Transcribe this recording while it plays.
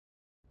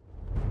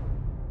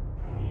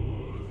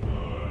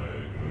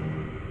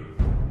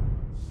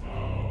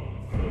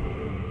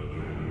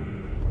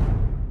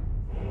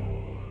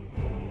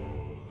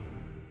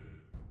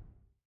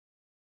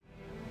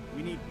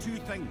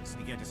things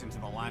to get us into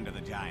the land of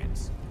the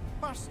giants.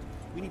 First,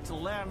 we need to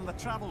learn the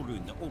travel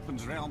rune that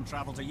opens realm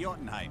travel to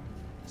Jotunheim.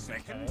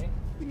 Second,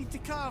 we need to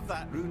carve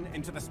that rune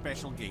into the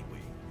special gateway.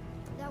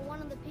 Is that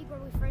one on the peak where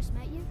we first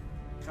met you?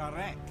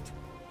 Correct.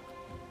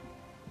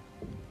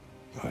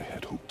 I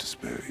had hoped to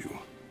spare you.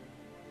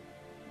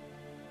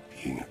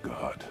 Being a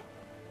god,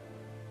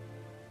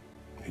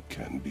 it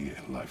can be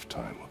a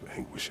lifetime of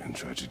anguish and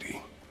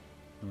tragedy.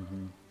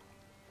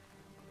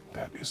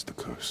 That is the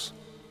curse.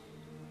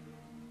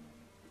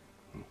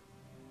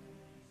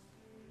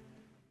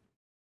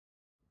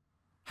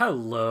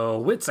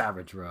 Hello, it's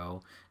Average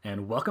Row,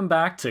 and welcome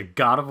back to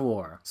God of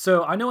War.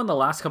 So I know in the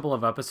last couple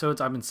of episodes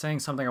I've been saying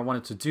something I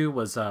wanted to do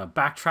was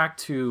backtrack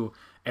to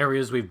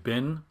areas we've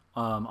been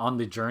on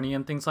the journey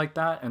and things like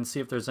that, and see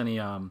if there's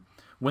any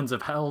Winds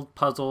of Hell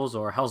puzzles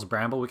or Hell's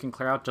Bramble we can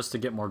clear out just to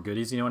get more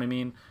goodies, you know what I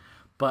mean?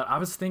 But I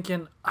was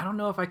thinking, I don't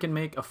know if I can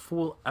make a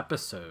full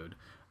episode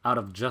out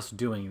of just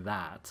doing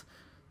that.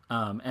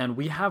 And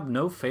we have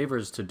no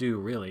favors to do,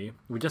 really.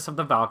 We just have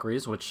the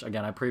Valkyries, which,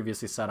 again, I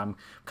previously said I'm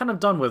kind of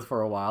done with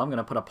for a while. I'm going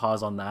to put a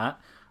pause on that,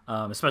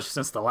 especially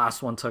since the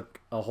last one took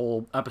a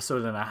whole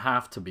episode and a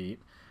half to beat.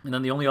 And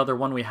then the only other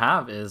one we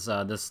have is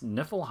this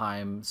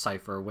Niflheim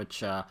cipher,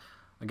 which,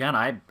 again,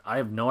 I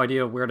have no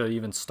idea where to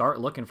even start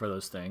looking for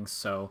those things.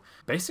 So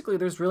basically,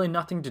 there's really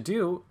nothing to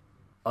do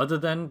other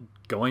than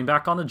going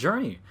back on the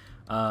journey.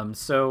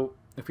 So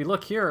if we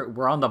look here,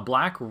 we're on the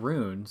Black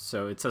Rune,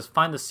 so it says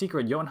find the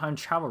secret Jotunheim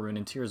travel rune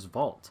in Tyr's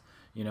vault.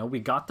 You know,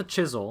 we got the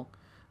chisel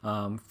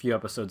a few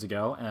episodes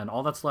ago, and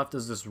all that's left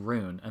is this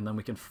rune, and then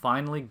we can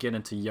finally get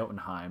into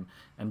Jotunheim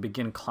and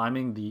begin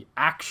climbing the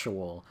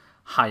actual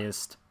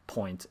highest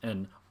point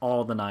in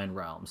all the 9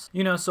 realms.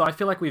 You know, so I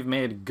feel like we've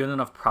made good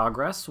enough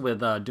progress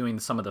with doing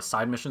some of the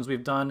side missions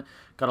we've done.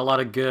 Got a lot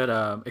of good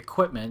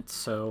equipment,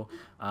 so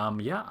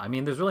yeah, I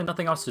mean, there's really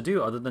nothing else to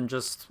do other than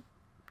just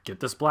get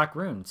this Black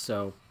Rune.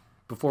 So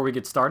before we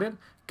get started,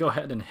 go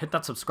ahead and hit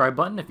that subscribe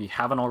button if you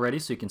haven't already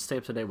so you can stay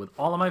up to date with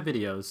all of my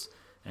videos.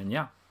 And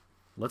yeah,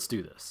 let's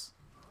do this.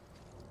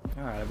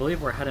 Alright, I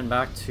believe we're heading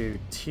back to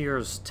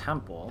Tyr's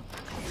temple.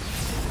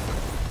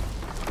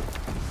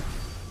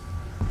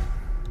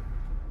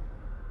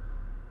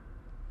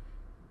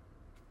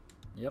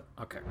 Yep,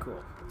 okay,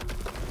 cool.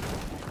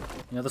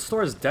 You know, the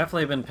store has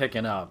definitely been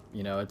picking up.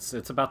 You know,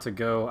 it's about to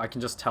go, I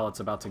can just tell it's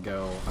about to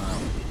go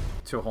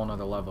to a whole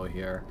nother level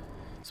here.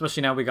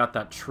 Especially now we got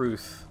that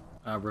truth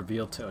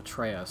revealed to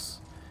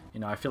Atreus. You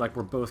know, I feel like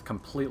we're both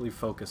completely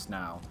focused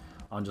now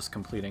on just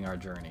completing our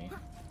journey.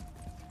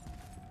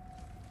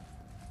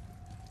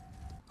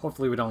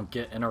 Hopefully we don't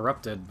get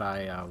interrupted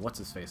by,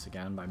 what's-his-face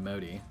again, by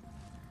Modi.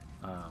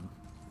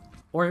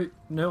 Or,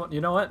 no, you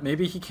know what?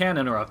 Maybe he can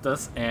interrupt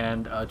us,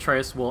 and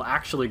Atreus will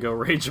actually go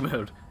rage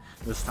mode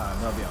this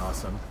time. That'll be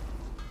awesome.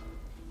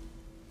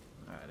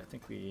 Alright, I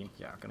think we,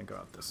 yeah, are gonna go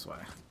out this way.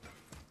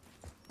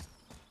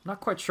 Not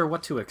quite sure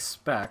what to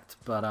expect,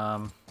 but,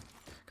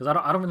 because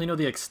I don't really know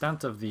the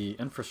extent of the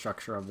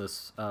infrastructure of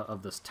this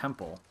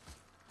temple,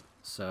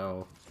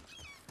 so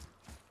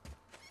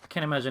I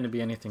can't imagine it'd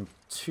be anything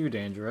too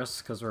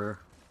dangerous because we're,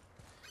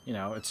 you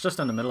know, it's just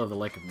in the middle of the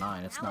Lake of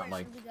Nine. It's not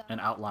like an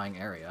outlying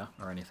area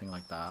or anything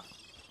like that.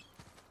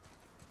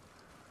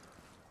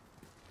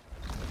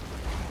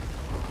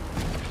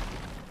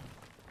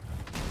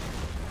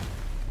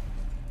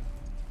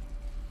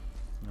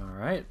 All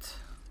right,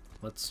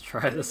 let's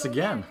try this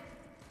again.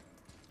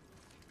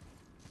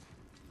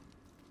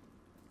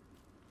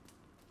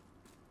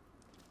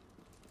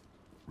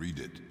 Read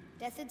it.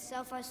 Death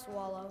itself I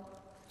swallow,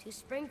 to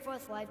spring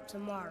forth life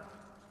tomorrow.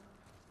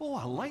 Oh,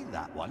 I like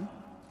that one.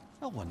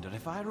 I wonder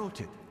if I wrote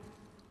it.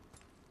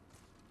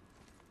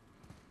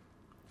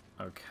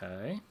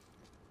 Okay.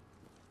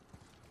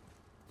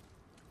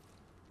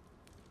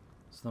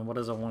 So then what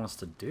does it want us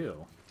to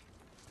do?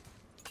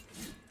 I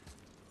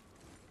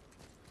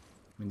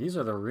mean, these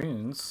are the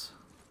runes.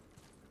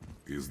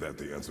 Is that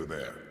the answer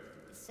there?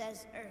 It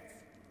says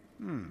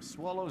earth.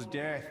 Swallows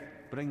death,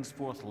 brings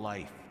forth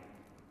life.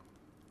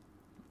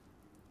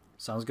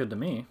 Sounds good to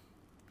me.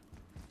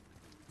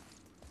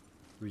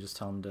 We just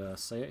tell him to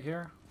say it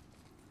here?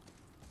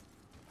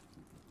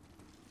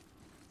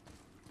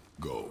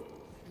 Go.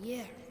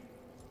 Yeah.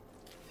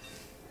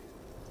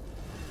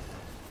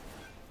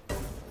 I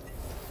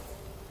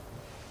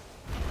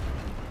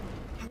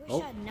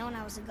wish I'd known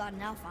I was a god in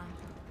Alfheim.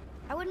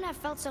 I wouldn't have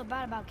felt so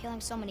bad about killing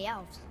so many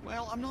elves.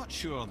 Well, I'm not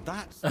sure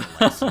that's the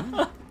lesson.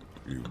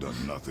 You've done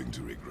nothing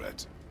to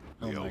regret.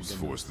 The Oh my elves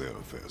goodness. forced their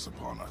affairs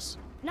upon us.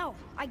 No,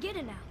 I get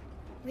it now.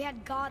 We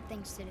had god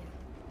things to do,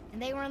 and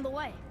they were in the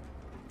way,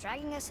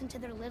 dragging us into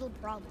their little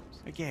problems.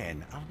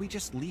 Again, are we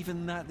just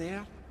leaving that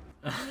there?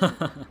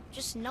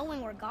 Just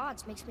knowing we're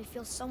gods makes me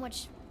feel so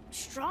much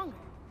stronger.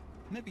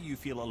 Maybe you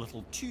feel a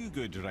little too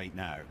good right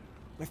now.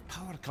 With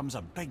power comes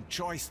a big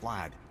choice,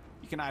 lad.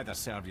 You can either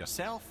serve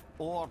yourself,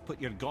 or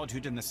put your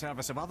godhood in the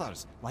service of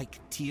others, like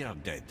Tyr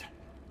did.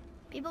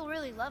 People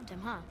really loved him,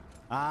 huh?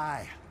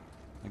 Aye,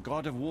 a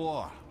god of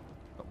war,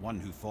 but one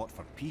who fought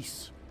for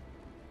peace.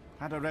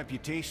 Had a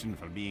reputation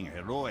for being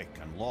heroic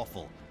and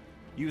lawful,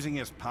 using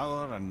his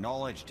power and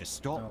knowledge to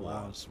stop Oh,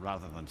 wow. wars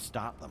rather than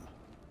start them.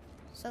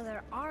 So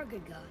there are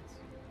good gods.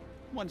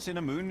 Once in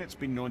a moon, it's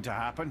been known to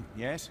happen,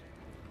 yes?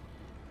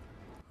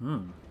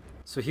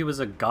 So he was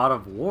a god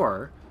of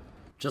war,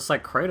 just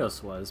like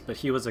Kratos was, but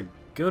he was a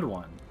good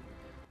one,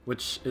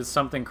 which is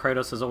something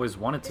Kratos has always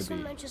wanted This to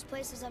one be. mentions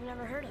places I've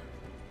never heard of.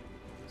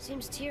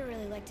 Seems Tyr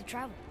really liked to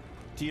travel.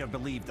 Tyr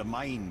believed the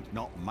mind,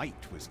 not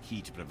might, was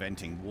key to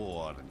preventing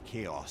war and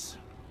chaos.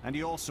 And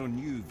he also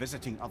knew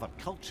visiting other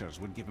cultures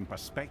would give him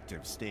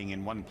perspective staying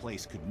in one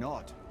place could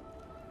not.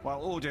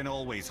 While Odin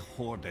always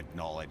hoarded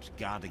knowledge,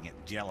 guarding it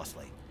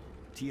jealously,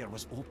 Tyr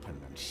was open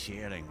and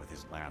sharing with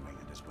his learning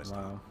and his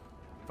wisdom. Wow.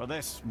 For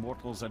this,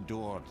 mortals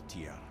adored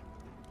Tyr,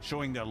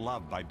 showing their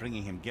love by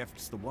bringing him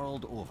gifts the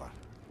world over.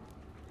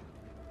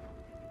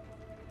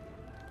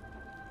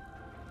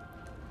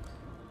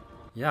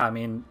 Yeah, I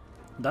mean,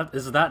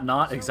 is that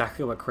not So,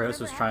 exactly what Kratos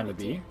whatever was trying to happened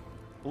to be? Tyr?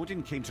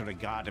 Odin came to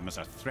regard him as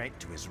a threat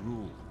to his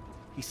rule.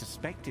 He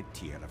suspected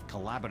Tyr of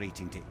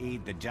collaborating to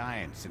aid the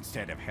giants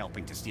instead of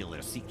helping to steal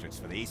their secrets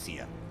for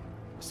Aesir.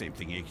 The same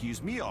thing he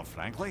accused me of,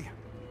 frankly.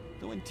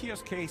 Though in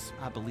Tyr's case,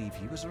 I believe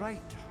he was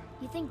right.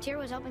 You think Tyr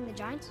was helping the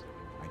giants?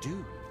 I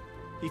do.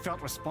 He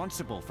felt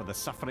responsible for the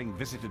suffering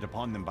visited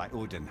upon them by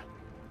Odin.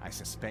 I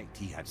suspect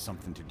he had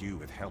something to do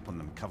with helping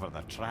them cover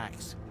their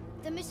tracks.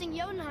 The missing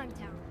Jotunheim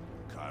tower.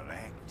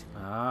 Correct.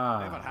 Ah.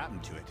 Whatever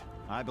happened to it?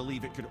 I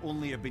believe it could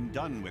only have been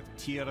done with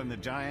Tyr and the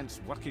giants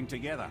working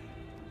together.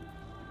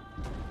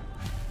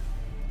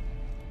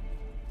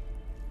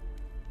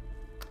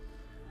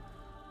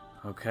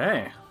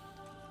 Okay.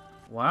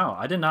 Wow,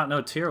 I did not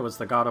know Tyr was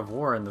the god of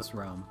war in this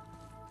realm.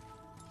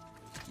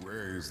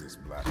 Where is this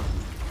black?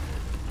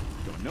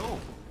 Don't know.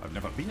 I've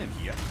never been in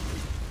here.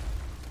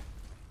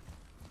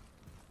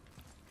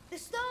 The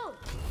stone!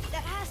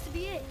 That has to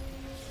be it.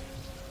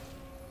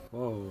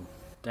 Whoa.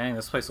 Dang,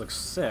 this place looks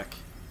sick.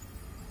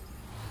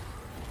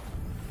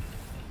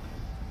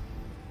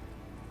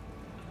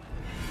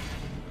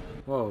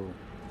 Whoa.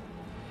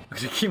 I'm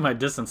gonna keep my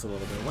distance a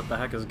little bit. What the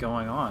heck is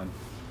going on?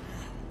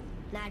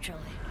 Naturally.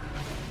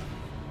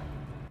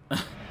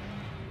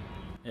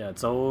 Yeah,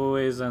 it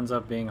always ends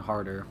up being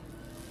harder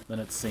than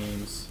it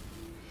seems.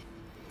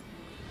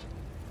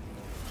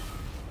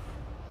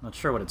 Not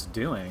sure what it's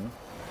doing.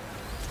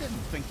 Didn't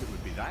think it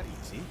would be that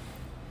easy.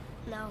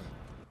 No.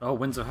 Oh,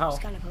 Winds of I Hell. was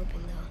kind of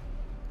hoping,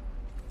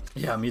 though.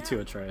 Yeah, me too,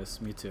 Atreus.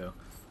 Me too.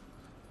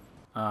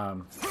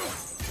 You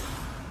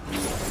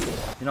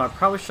know, I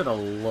probably should have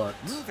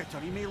looked. Move it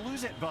or you may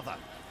lose it, brother.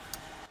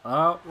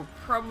 We're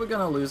probably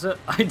gonna lose it.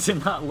 I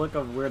did not look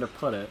up where to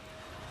put it.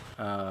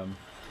 Should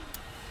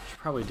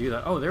probably do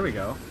that. Oh, there we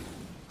go.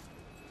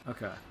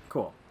 Okay,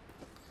 cool.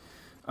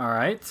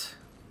 Alright.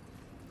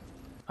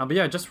 But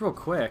yeah, just real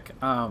quick,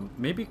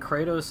 maybe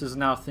Kratos is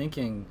now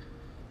thinking,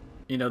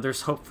 you know,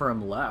 there's hope for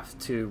him left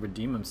to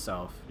redeem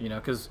himself, you know,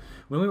 because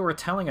when we were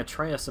telling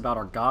Atreus about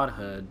our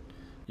godhood,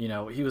 you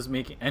know, he was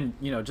making, and,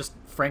 you know, just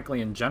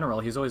frankly in general,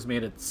 he's always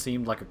made it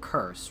seem like a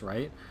curse,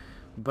 right?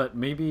 But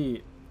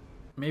maybe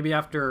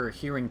after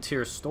hearing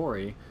Tyr's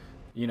story,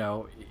 you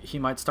know, he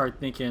might start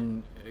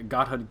thinking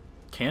godhood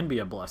can be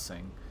a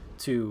blessing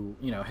to,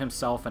 you know,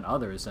 himself and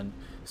others, and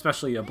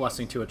especially a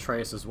blessing to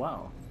Atreus as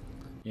well,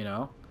 you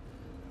know?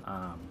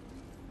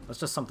 That's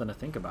just something to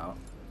think about.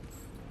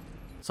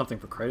 Something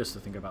for Kratos to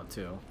think about,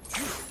 too.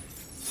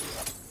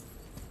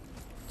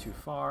 Too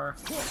far.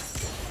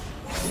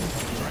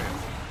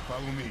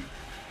 Follow me.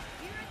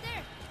 Be right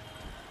there.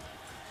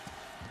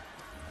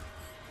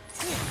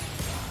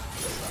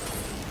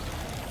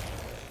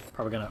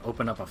 Probably gonna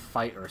open up a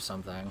fight or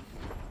something.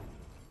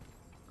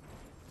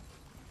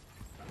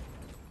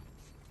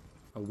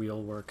 A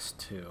wheel works,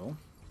 too.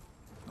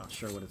 Not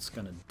sure what it's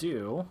gonna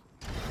do.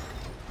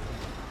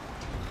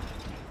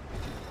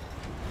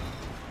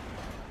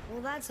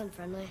 Well, that's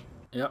unfriendly.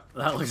 Yep,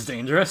 that looks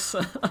dangerous.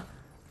 What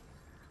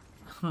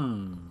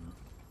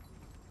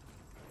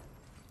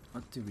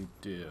do we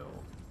do?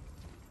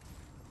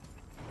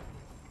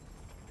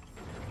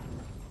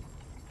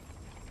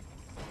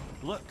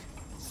 Look,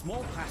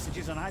 small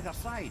passages on either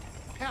side.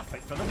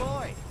 Perfect for the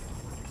boy.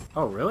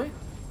 Oh, really?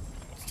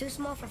 It's too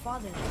small for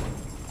father.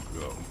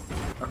 Go.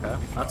 Okay,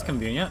 that's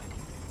convenient.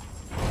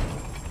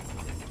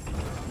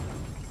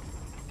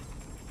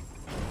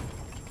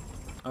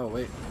 Oh,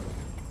 wait.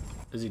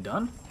 Is he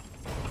done?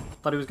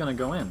 Thought he was gonna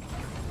go in.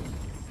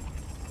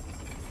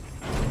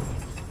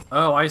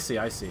 Oh, I see,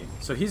 I see.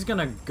 So he's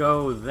gonna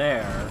go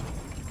there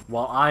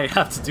while I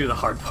have to do the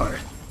hard part.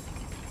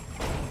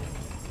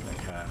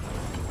 Okay.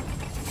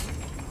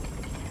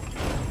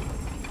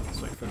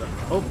 Let's wait for the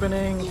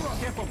opening.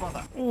 Careful,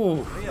 brother. Ooh,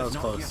 that Freya's was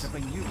not here close. to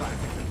bring you back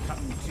if you're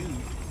cutting too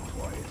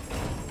quiet.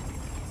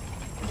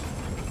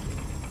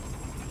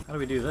 How do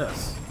we do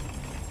this?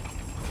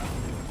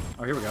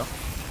 Oh, here we go.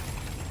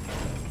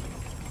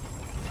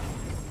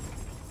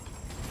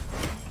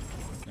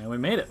 And we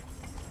made it.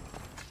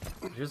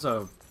 Here's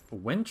a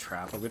wind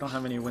trap, but we don't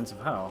have any winds of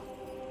hell.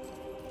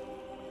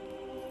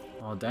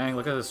 Oh dang,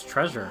 look at this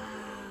treasure.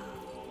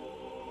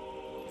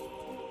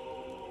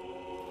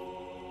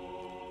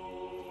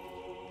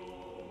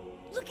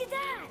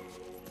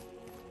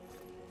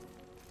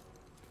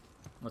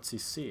 What's he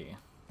see?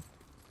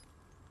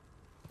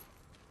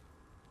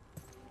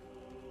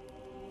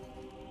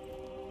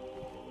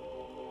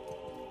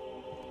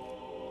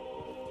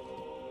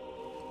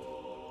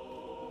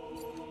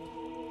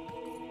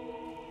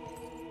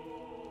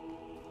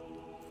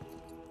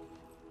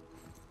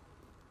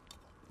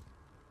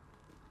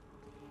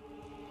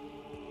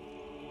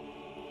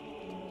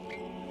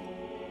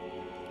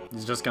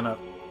 He's just gonna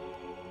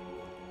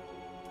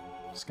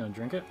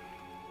drink it.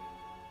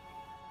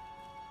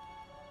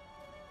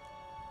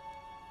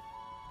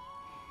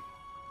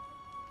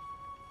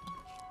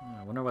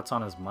 I wonder what's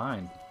on his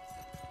mind.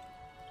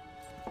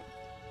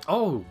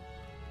 Oh!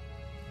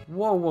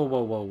 Whoa, whoa,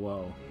 whoa, whoa,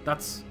 whoa.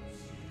 That's...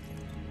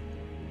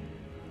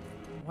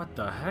 What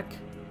the heck?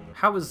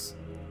 How is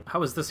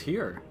this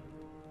here?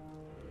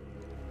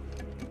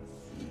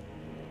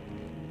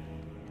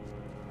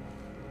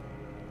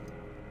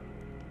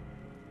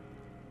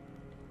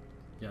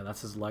 Yeah,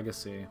 that's his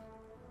legacy.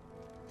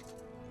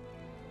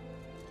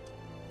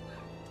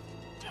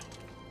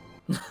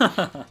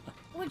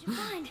 What'd you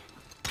find?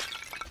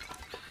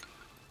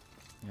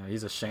 Yeah,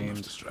 he's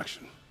ashamed.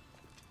 Distraction.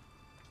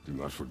 Do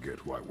not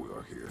forget why we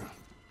are here.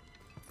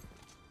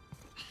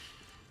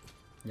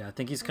 Yeah, I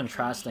think he's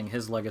contrasting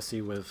his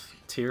legacy with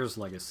Tyr's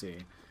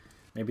legacy.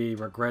 Maybe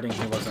regretting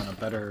he wasn't a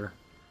better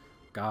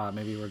god.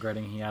 Maybe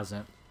regretting he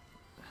hasn't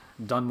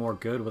done more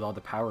good with all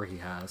the power he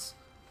has.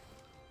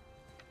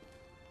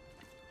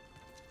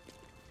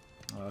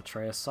 Oh,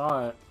 Atreus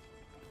saw it.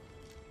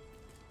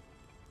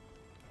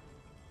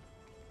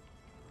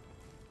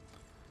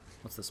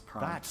 What's this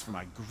prompt? That's from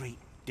a great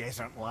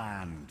desert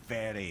land,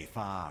 very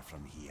far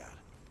from here.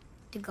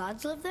 Do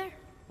gods live there?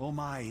 Oh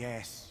my,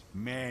 yes.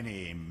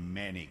 Many,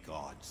 many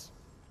gods.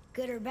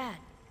 Good or bad?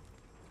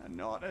 And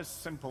not as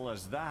simple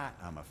as that,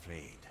 I'm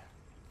afraid.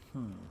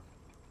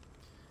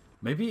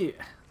 Maybe...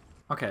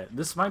 Okay,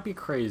 this might be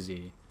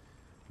crazy,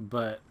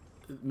 but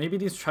maybe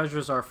these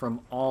treasures are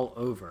from all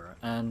over,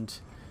 and...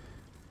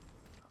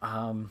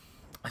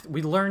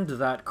 we learned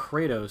that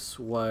Kratos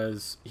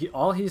was...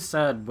 all he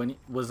said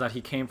was that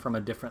he came from a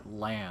different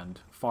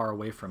land far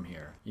away from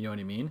here. You know what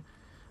I mean?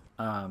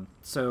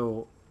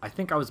 So I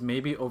think I was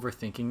maybe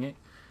overthinking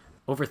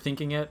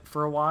it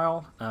for a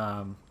while.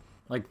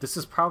 Like, this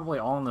is probably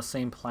all on the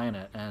same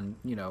planet, and,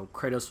 you know,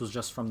 Kratos was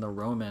just from the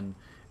Roman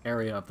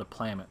area of the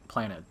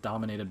planet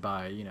dominated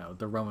by, you know,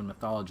 the Roman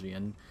mythology,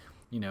 and,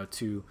 you know,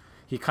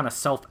 he kind of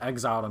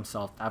self-exiled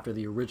himself after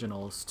the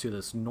originals to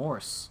this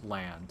Norse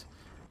land,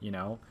 you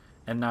know?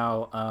 And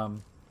now,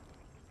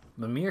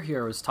 Mimir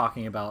here was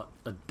talking about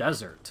a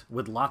desert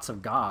with lots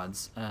of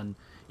gods, and,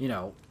 you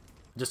know,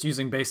 just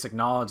using basic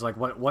knowledge, like,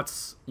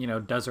 what's, you know,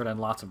 desert and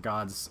lots of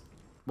gods,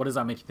 what does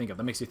that make you think of?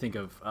 That makes you think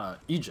of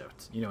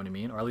Egypt, you know what I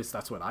mean? Or at least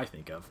that's what I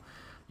think of,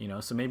 you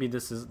know? So maybe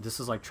this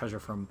is like treasure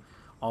from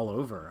all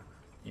over,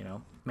 you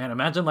know? Man,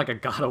 imagine like a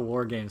God of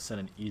War game set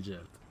in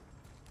Egypt.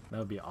 That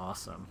would be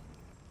awesome.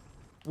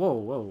 Whoa,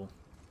 whoa.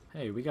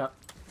 Hey, we got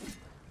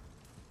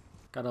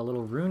a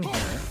little rune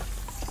here.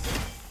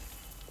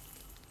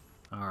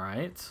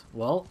 Alright,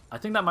 well, I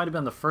think that might have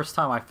been the first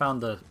time I found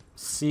the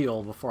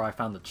seal before I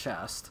found the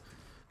chest.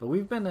 But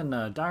we've been in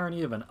dire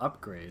need of an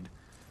upgrade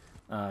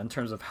in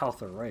terms of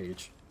health or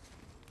rage.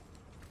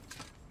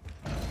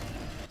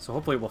 So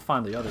hopefully we'll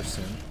find the others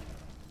soon.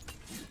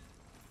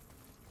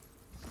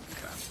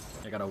 Okay,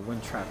 I got a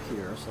wind trap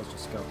here, so let's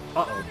just go.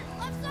 Uh-oh.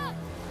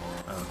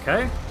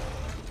 Okay.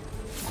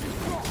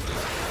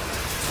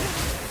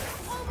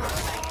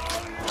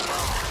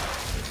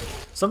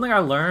 Something I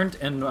learned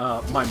in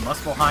my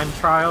Muspelheim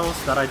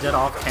trials that I did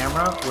off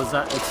camera was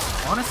that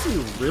it's honestly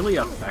really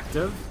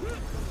effective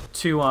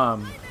to,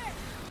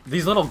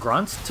 these little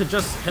grunts, to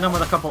just hit them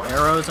with a couple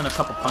arrows and a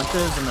couple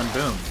punches and then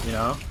boom, you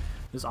know?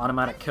 Just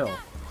automatic kill.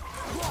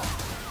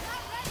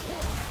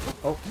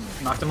 Oh,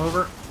 knocked him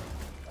over.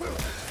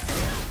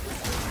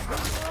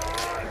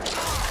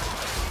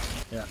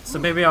 Yeah, so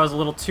maybe I was a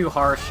little too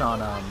harsh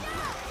on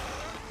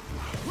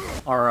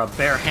our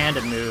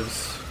bare-handed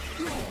moves.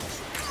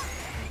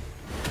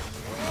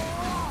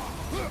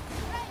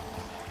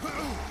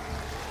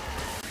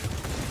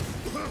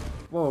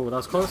 Whoa, that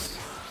was close.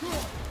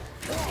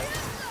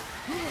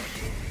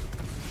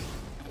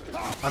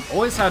 I've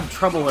always had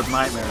trouble with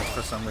nightmares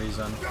for some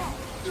reason,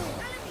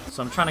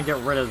 so I'm trying to get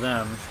rid of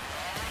them.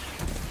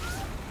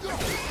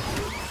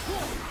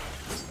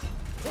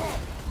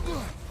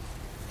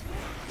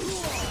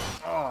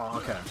 Oh,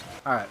 okay.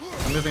 Alright,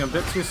 I'm moving a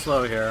bit too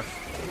slow here.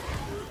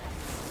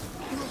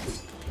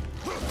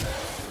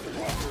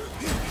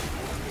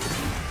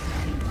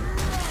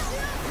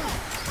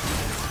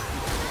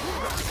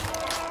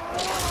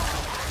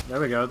 There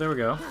we go, there we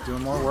go.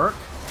 Doing more work.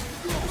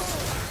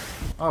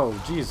 Oh,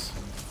 jeez.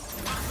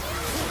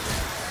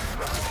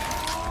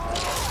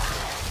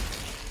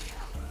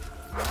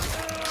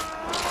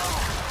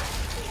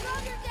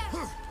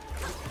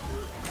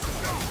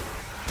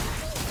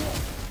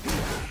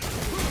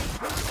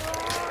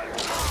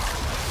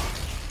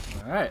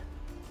 Alright.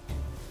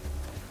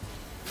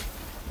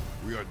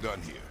 We are done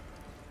here.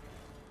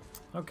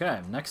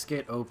 Okay, next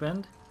gate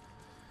opened.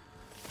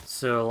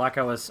 So, like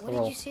I was...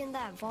 What did you see in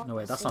that vault? No,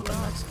 wait, that's not the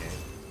next gate.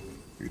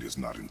 It is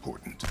not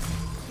important.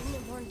 Isn't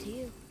important to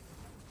you?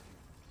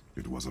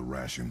 It was a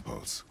rash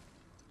impulse.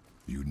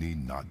 You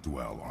need not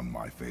dwell on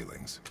my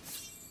failings.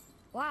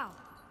 Wow.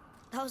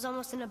 That was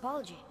almost an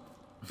apology.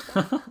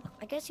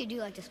 I guess you do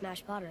like to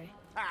smash pottery.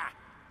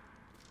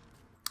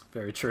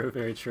 Very true,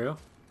 very true.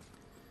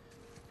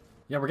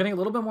 Yeah, we're getting a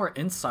little bit more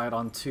insight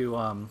onto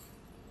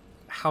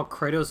how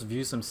Kratos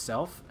views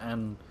himself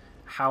and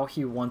how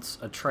he wants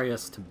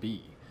Atreus to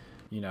be.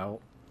 You know,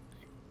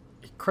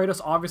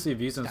 Kratos obviously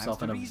views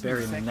himself in a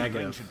very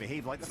negative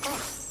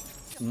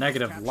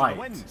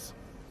light.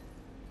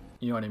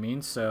 You know what I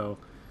mean? So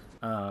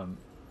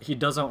he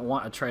doesn't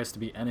want Atreus to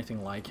be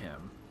anything like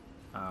him,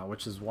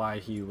 which is why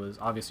he was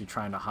obviously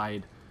trying to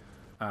hide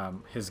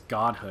his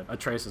godhood,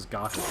 Atreus'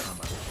 godhood from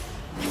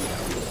him.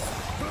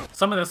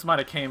 Some of this might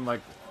have came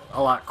like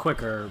a lot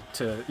quicker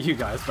to you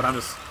guys, but I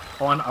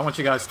want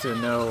you guys to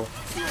know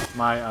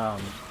my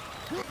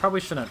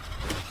probably shouldn't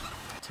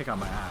take out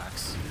my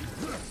axe.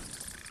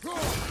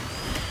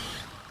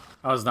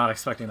 I was not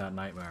expecting that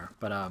nightmare,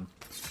 but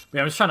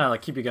yeah, I'm just trying to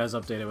like keep you guys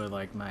updated with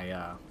like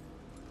my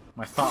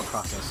my thought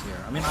process here.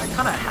 I mean, I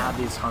kind of had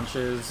these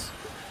hunches,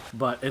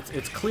 but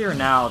it's clear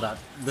now that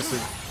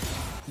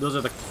those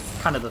are the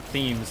kind of the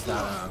themes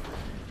that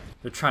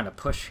they're trying to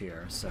push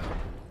here. So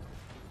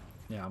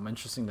yeah, I'm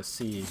interested to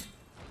see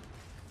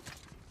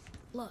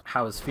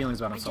how his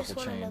feelings about himself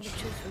will change. I just want to know the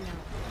truth from now,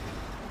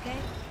 okay?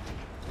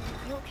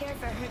 I don't care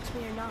if it hurts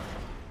me or not.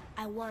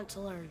 I want to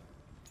learn.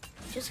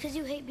 Just because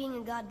you hate being a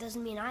god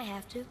doesn't mean I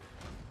have to.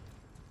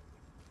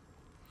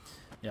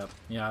 Yep.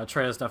 Yeah,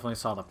 Atreus definitely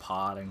saw the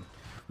pot and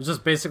was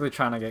just basically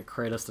trying to get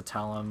Kratos to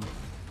tell him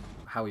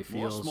how he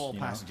feels. More small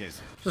passages.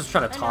 Just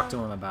try to talk to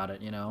him about it,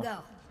 you know? Go.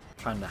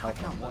 Trying to help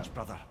him. Watch,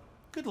 brother.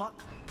 Good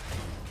luck.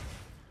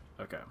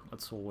 Okay,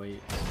 let's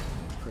wait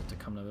for it to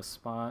come to this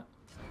spot.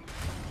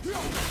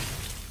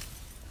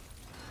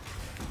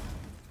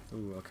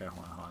 Ooh, okay,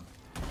 hold on.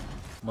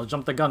 I'm gonna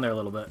jump the gun there a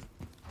little bit.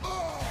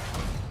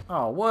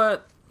 Oh,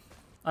 what?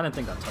 I didn't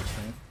think that touched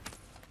me.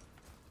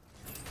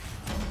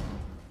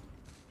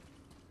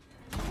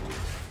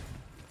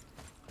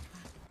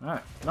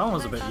 Alright, that one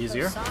was a bit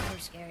easier.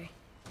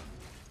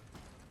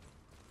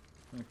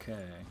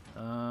 Okay,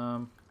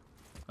 oh,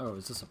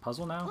 is this a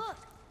puzzle now? Look!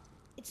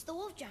 It's the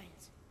wolf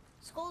giants.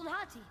 Skull and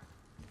Hati.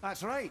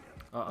 That's right.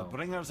 The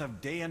bringers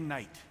of day and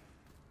night.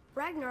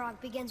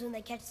 Ragnarok begins when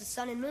they catch the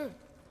sun and moon.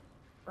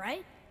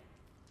 Right?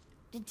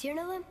 Did Tyr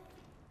know them?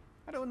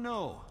 I don't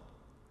know.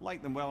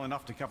 Like them well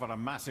enough to cover a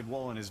massive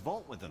wall in his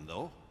vault with them,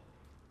 though.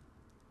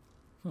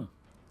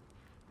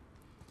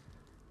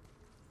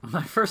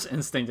 My first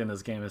instinct in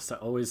this game is to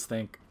always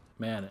think,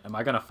 man, am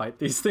I gonna fight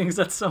these things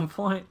at some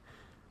point?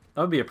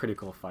 That would be a pretty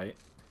cool fight.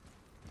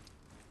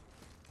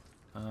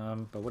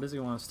 But what does he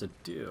want us to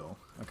do?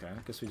 Okay,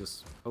 I guess we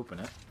just open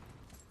it.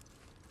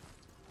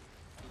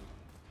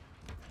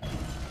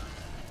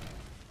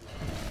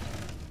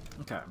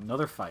 Okay,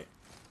 another fight.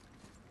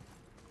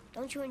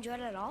 Don't you enjoy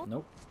it at all?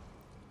 Nope.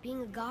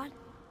 Being a god?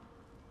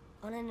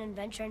 On an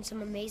adventure in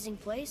some amazing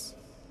place?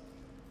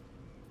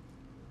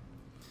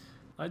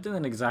 I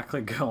didn't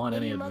exactly go on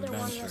any adventures. Mother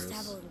wanted us to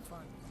have a little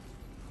fun.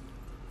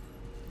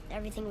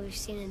 Everything we've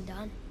seen and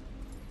done.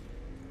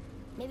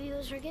 Maybe it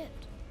was her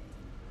gift.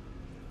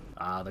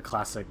 Ah, the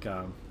classic,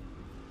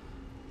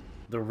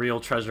 the real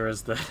treasure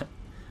is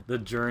the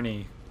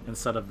journey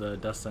instead of the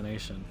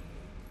destination.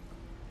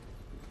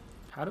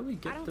 How do we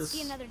get this? I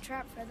don't see another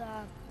trap for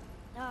the,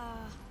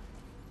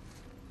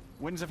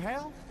 Winds of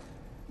Hell?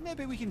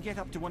 Maybe we can get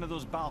up to one of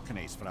those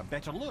balconies for a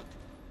better look.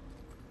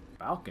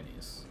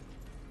 Balconies?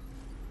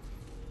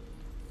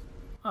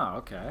 Oh,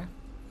 okay.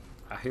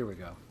 Ah, here we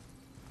go.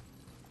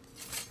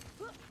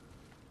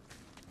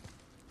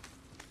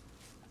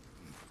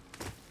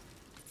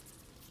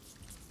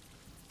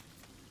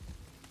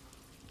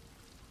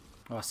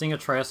 Oh, seeing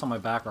Atreus on my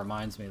back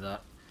reminds me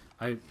that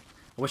I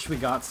wish we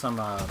got some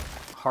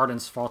hardened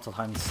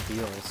Svartalheim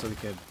steel so we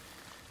could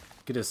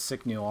get his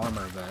sick new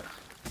armor, but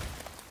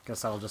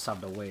guess I'll just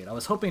have to wait. I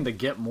was hoping to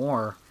get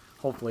more,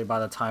 hopefully, by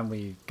the time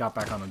we got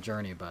back on the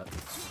journey, but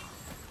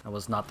that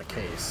was not the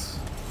case.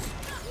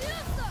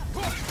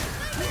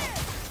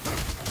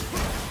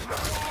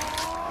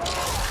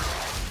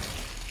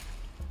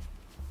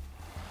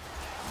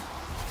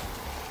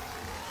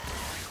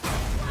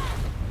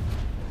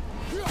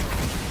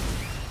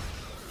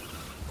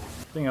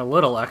 Being a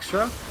little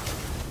extra.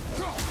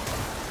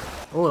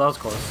 Oh, that was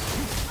close.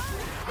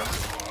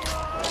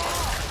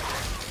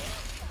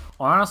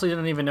 I honestly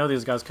didn't even know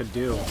these guys could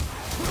do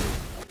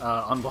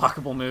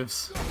unblockable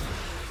moves.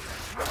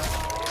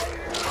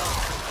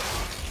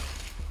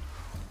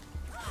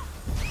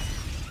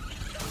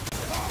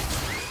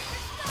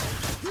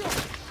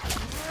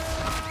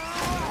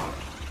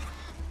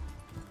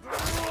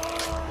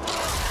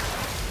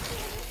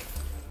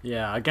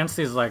 Yeah, against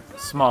these like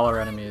smaller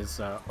enemies.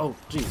 Oh,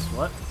 jeez,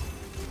 what?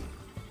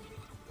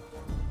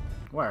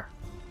 Where?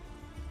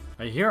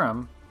 I hear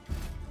him.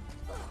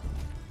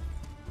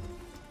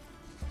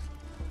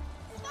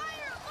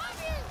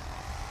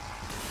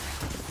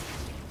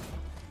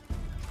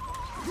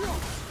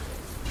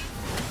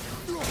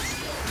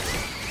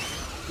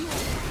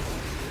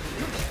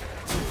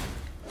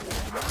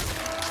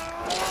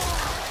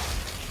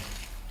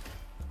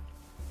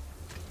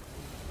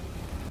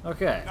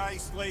 Okay.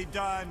 Nicely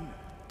done.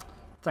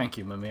 Thank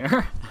you,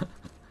 Mimir.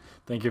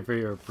 Thank you for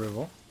your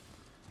approval.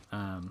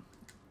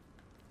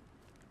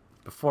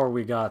 Before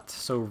we got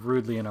so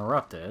rudely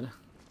interrupted.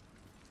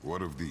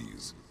 What of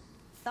these?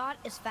 Thought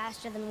is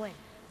faster than wind.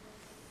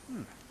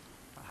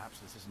 Perhaps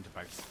this isn't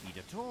about speed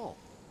at all.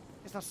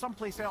 Is there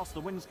someplace else the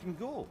winds can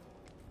go?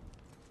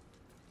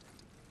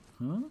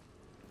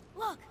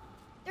 Look,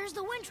 there's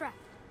the wind trap.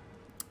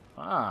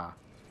 Ah.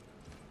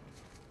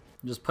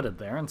 Just put it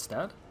there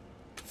instead?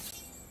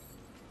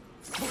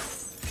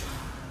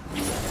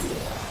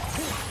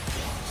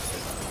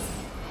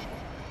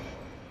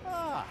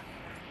 Ah,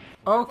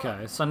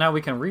 Okay, so now we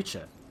can reach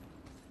it.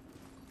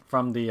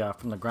 From the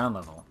ground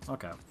level.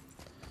 Okay.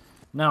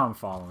 Now I'm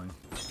following.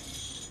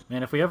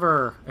 Man, if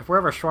we're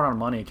ever short on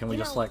money, can we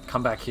just like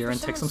come back here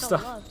and take some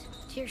stuff?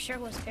 Tyr sure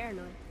was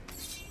paranoid.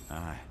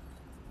 aye.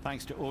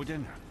 Thanks to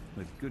Odin,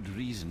 with good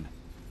reason.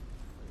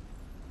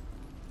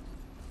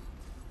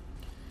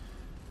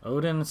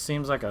 Odin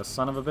seems like a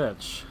son of a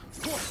bitch.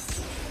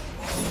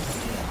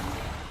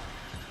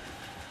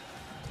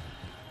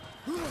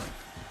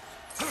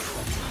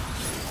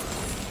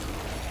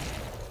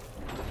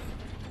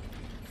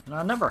 And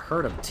I've never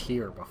heard of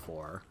Tyr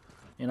before.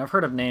 You know, I've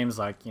heard of names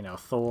like, you know,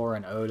 Thor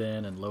and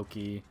Odin and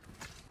Loki.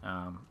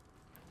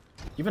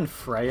 Even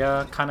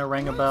Freya kind of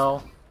rang a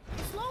bell.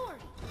 Slower.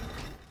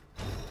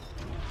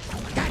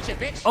 Gotcha,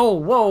 bitch. Oh,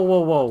 whoa, whoa,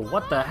 whoa.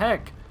 What the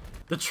heck?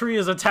 The tree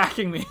is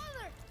attacking me.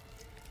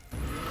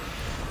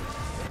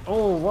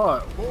 Oh,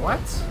 what? What?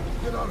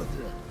 Get out of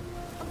here.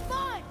 I'm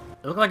fine.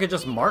 It looked like it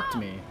just marked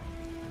me.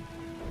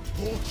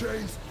 Pull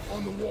chains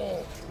on the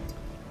wall.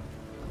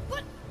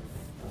 What?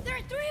 There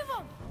are 3 of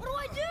them. What do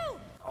I do?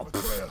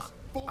 Atreus,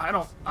 I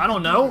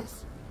don't know.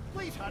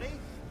 Please hurry.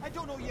 I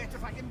don't know yet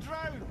if I can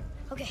drown.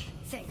 Okay,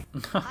 think.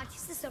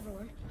 Hati's the silver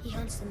one. He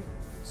hunts the moon.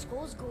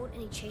 Skull's gold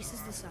and he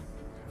chases the sun.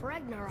 For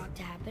Ragnarok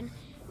to happen,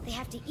 they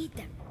have to eat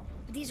them.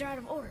 But these are out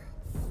of order.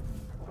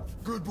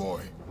 Good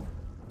boy.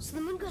 So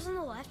the moon goes on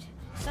the left,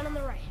 sun on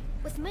the right.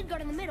 With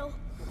Midgard in the middle,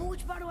 but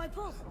which bar do I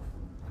pull?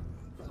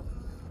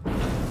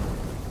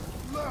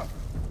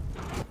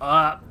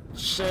 Left.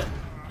 Shit.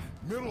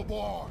 Middle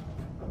bar.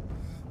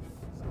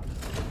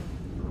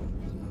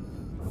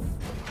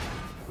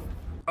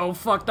 Oh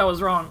fuck, that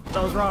was wrong.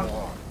 That was wrong.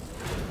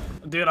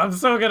 Dude, I'm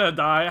so gonna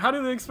die. How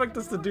do they expect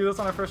us to do this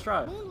on our first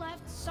try? Moon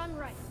left, sun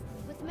right.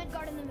 With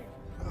Midgard in the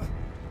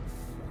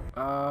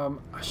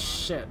middle.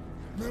 Shit.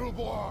 Middle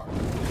bar.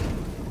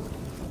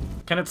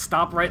 Can it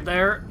stop right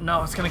there?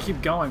 No, it's gonna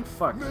keep going.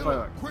 Fuck, Middle.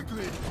 fuck.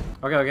 Quickly.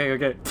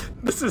 Okay.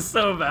 This is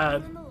so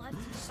bad. Moon on the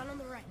left, sun on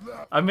the right.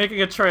 I'm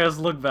making Atreus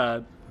look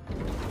bad.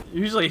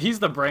 Usually he's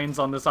the brains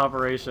on this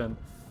operation.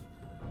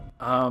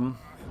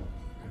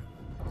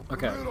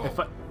 Okay,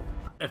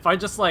 if I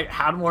just like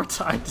had more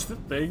time to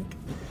think.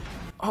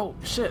 Oh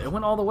shit, it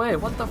went all the way.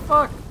 What the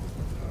fuck?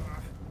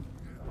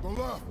 The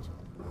left.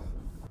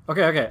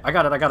 Okay, I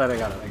got it.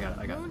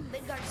 Moon,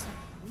 Midgard, sun.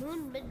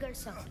 Moon, Midgard,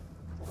 sun.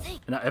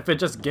 Think. Now, if it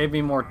just gave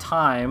me more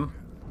time,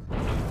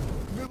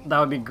 that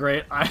would be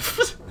great.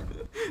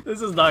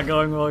 This is not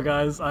going well,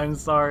 guys. I'm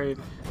sorry.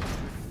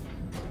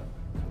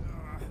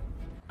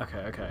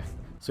 Okay.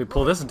 So we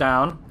pull this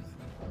down.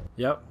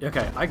 Yep.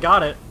 Okay, I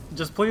got it.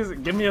 Just please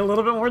give me a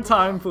little bit more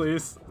time,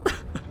 please.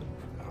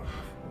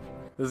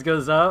 This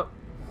goes up.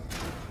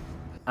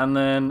 And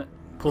then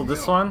pull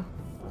this one.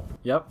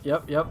 Yep.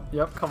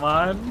 Come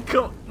on.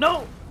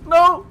 No!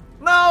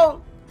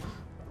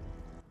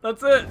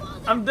 That's it.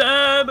 I'm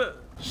dead.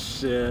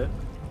 Shit.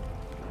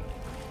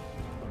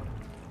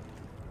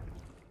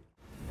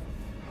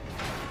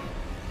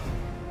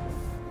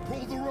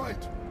 Pull the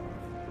right.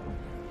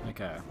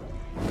 Okay.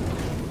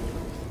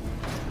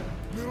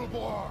 Middle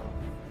bar.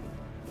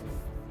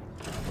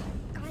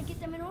 Gotta get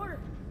them in order.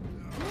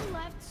 Moon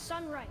left,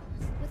 sun right.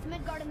 With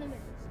Midgard in the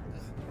middle.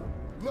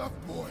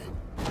 Left, boy.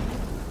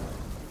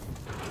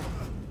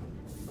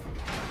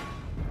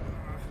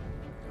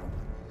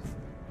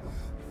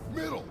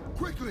 Middle.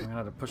 Quickly. I'm gonna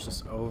have to push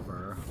this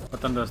over.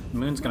 But then the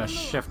moon's gonna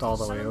shift all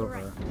the way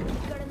over.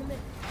 Midgard in the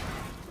middle.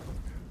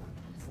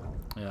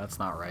 Yeah, that's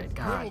not right.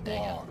 Middle God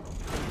dang it. bar.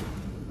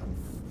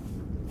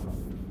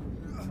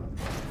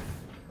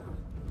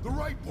 The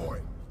right,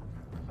 boy.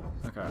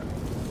 Okay.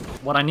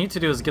 What I need to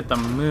do is get the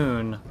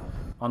moon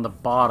on the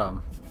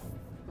bottom.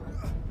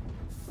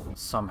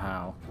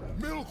 Somehow.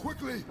 Middle,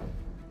 quickly.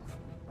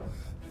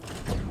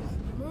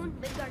 Moon,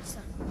 Midgard,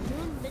 sun.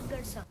 Moon,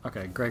 Midgard, sun.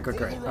 Okay, great.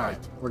 Alright,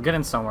 we're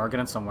getting somewhere,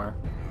 Okay,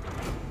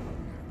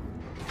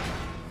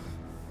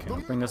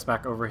 we'll bring this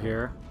back over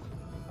here.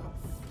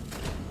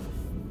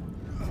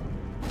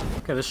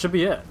 Okay, this should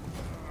be it.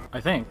 I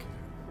think.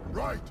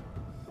 Right.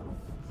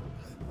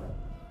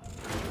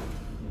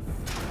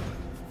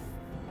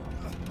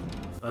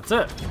 That's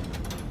it.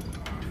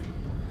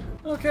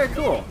 Okay,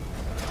 cool.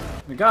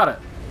 We got it.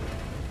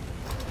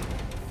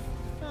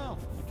 Well,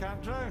 you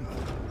can't drown.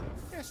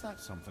 Guess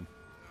that's something.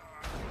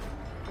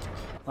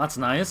 That's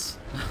nice.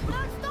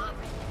 No, stop!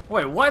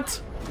 Wait, what?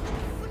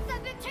 What's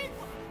that big chain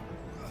for?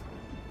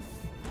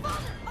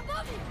 Father,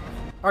 above you!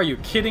 Are you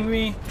kidding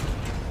me?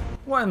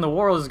 What in the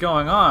world is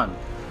going on?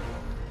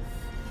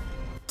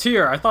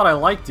 Tyr, I thought I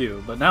liked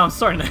you, but now I'm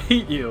starting to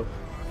hate you.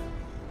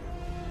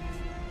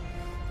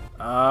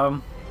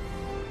 Can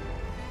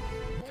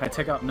I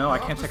take out... No, I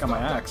can't take out my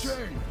axe.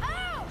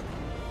 I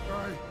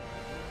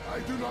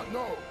do not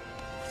know.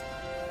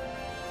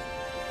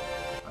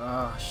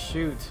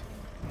 Shoot.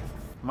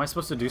 Am I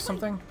supposed to do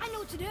something? I know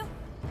what to do.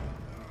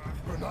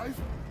 Her knife?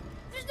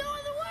 There's no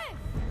other way.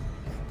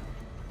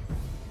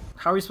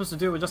 How are you supposed to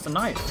do it with just a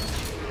knife?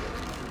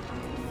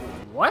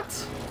 What?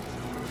 It's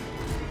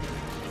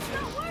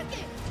not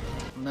working.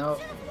 No. It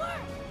should have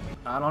worked.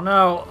 I don't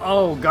know.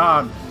 Oh,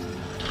 God.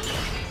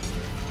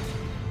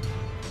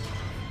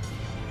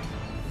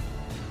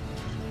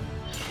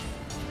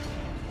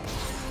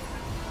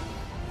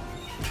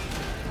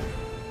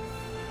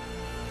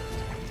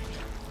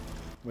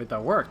 Wait,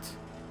 that worked.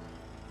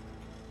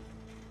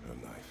 Her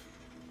knife.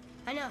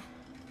 I know.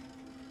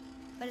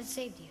 But it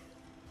saved you.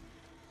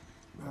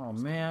 Oh,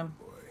 man.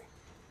 Boy.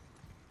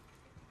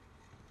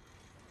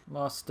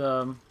 Lost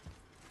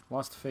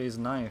Faye's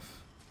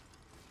knife.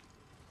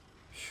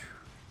 Phew.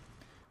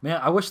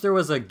 Man, I wish there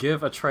was a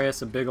give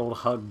Atreus a big old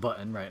hug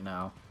button right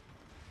now.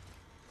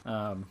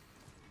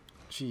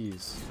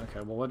 Jeez. Okay,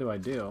 well, what do I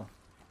do?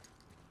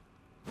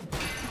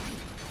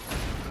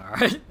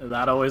 Alright,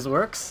 that always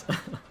works.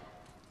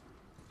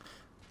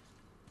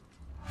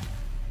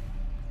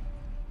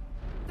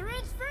 The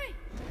road's free.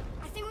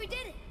 I think we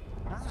did it.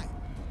 Aye.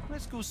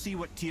 Let's go see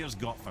what Tyr's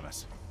got for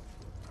us.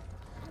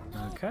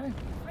 Okay.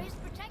 Raised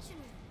protection.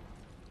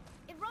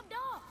 It rubbed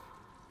off.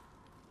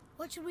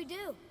 What should we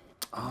do?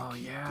 Oh,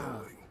 yeah.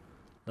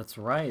 That's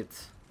right.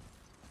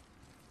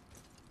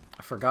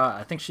 I forgot.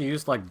 I think she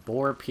used, like,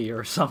 boar pee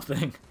or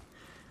something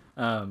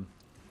to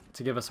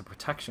give us a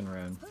protection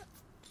rune.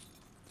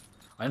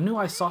 I knew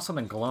I saw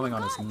something glowing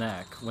on his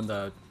neck when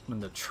the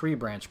tree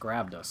branch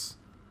grabbed us.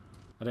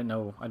 I didn't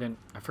know.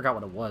 I forgot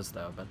what it was,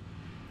 though, but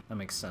that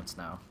makes sense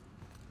now.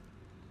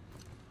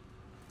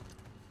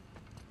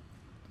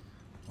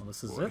 Well,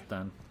 this is it,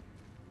 then.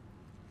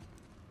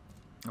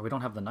 Oh, we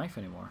don't have the knife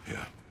anymore.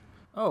 Yeah.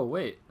 Oh,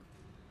 wait.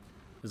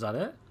 Is that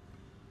it?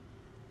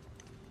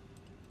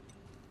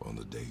 On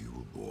the day you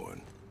were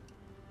born,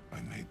 I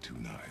made 2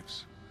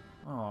 knives,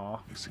 Aw.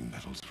 mixing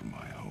metals from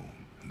my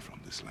home and from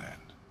this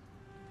land.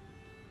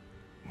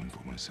 One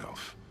for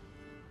myself,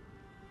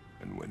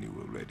 and when you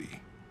were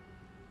ready,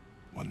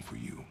 one for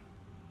you.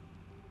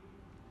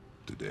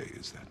 Today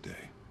is that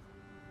day.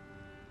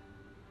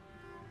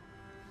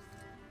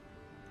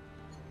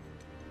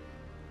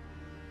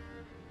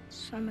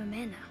 So I'm a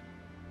man now.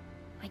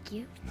 Like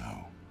you?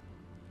 No.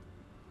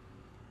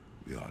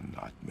 We are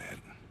not men.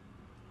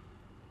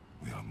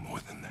 We are more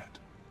than that.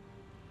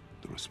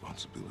 The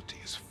responsibility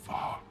is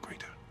far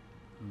greater.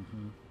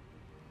 Mm-hmm.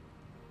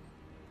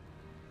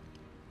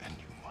 And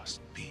you must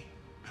be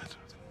better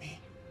than me.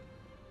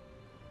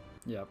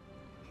 Yep.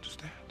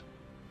 Understand?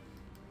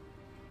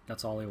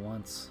 That's all he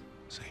wants.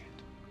 Say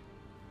it.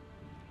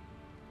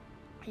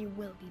 You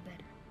will be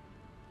better.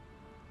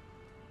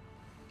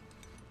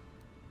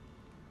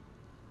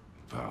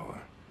 The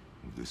power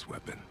of this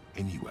weapon,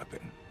 any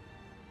weapon,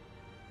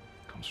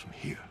 comes from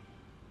here.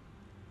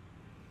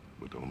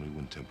 But only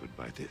when tempered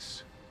by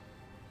this.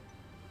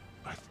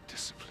 By the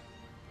discipline,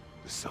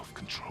 the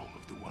self-control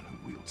of the one who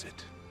wields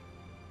it.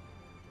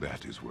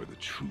 That is where the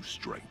true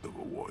strength of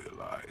a warrior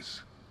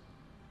lies.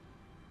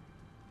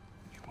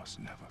 You must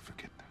never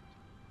forget that.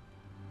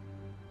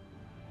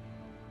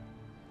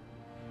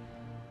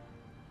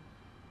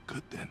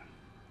 Good then.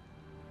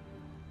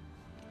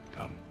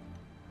 Come.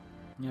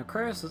 You know,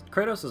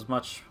 Kratos is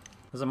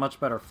a much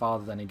better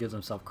father than he gives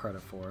himself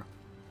credit for.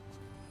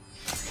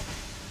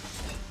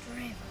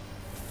 Forever.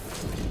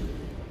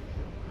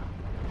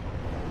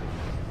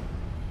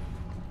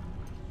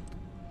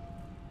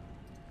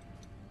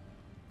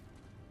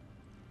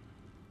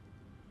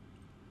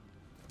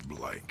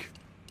 Blank.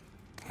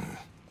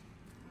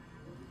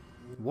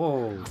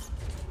 Whoa.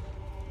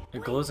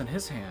 It glows in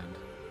his hand.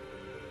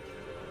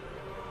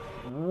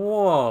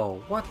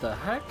 Whoa, what the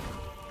heck?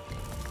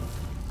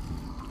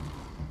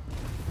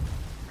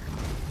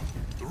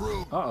 The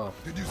room. Uh-oh.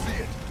 Did you see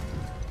it?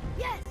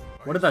 Yes!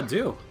 What did that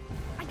do?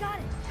 I got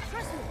it.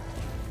 Trust me.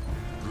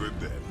 Good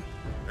then.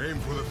 Aim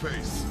for the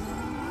face.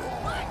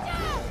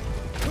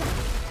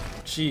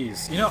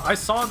 Jeez. You know, I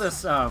saw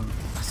this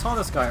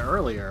guy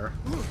earlier.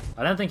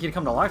 I didn't think he'd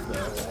come to life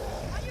though.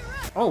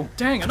 Oh,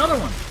 dang, another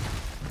one!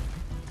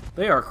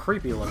 They are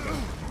creepy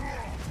looking.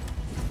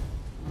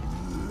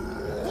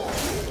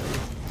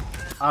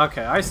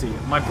 Okay, I see.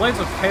 My Blades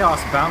of Chaos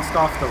bounced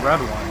off the red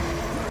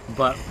one,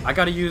 but I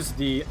gotta use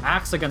the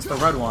axe against the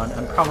red one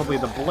and probably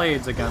the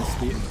blades against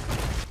the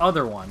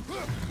other one.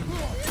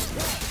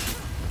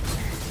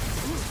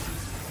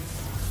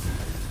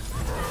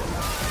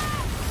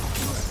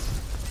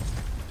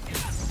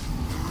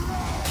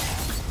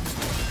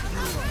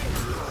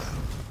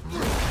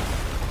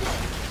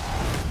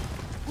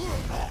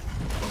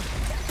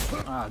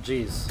 Ah,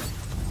 jeez.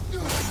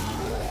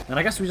 And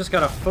I guess we just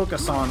gotta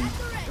focus on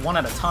one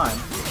at a time.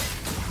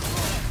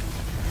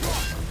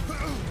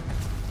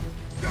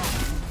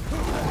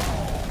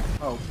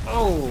 Oh,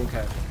 oh,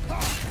 okay.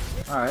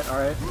 Alright,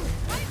 alright.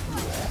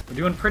 We're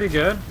doing pretty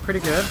good, pretty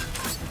good.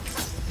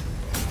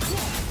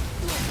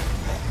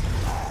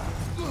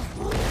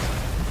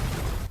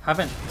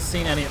 Haven't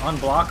seen any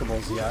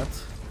unblockables yet.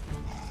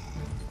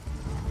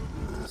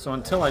 So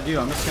until I do,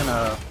 I'm just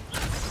gonna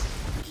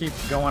keep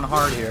going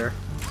hard here.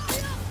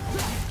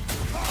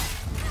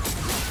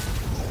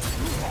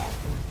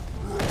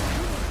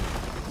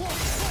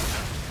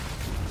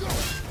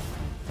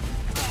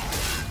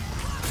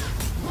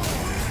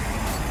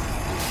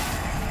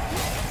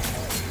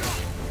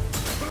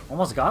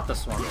 Almost got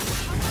this one.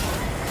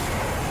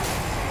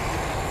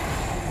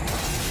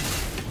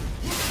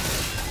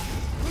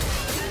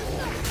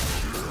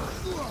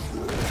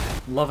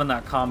 Loving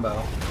that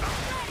combo.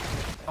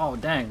 Oh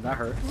dang, that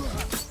hurt.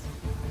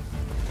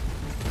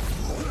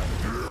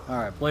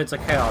 Alright, Blades of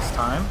Chaos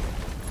time.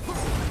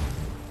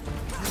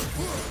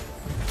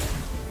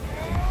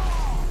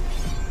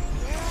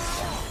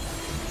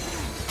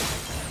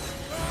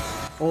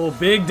 Oh,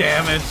 big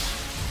damage.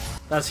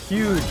 That's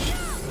huge.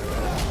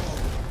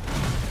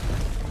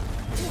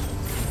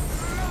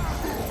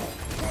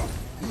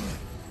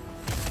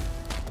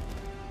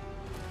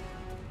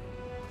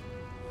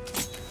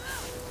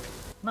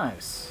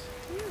 Nice.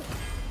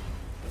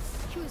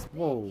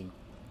 Whoa.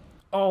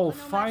 Oh,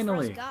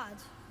 finally.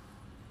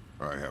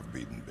 I have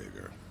beaten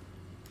bigger.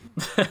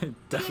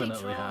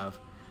 Definitely have.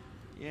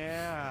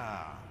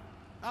 Yeah.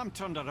 I'm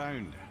turned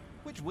around.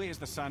 Which way is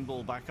the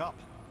sandbowl back up?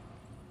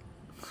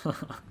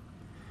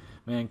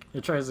 Man,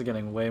 Atreus is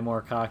getting way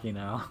more cocky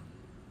now.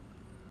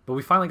 But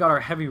we finally got our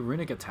heavy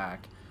runic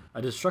attack.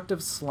 A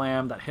destructive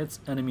slam that hits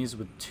enemies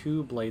with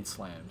 2 blade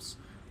slams.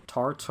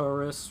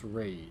 Tartarus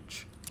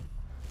Rage.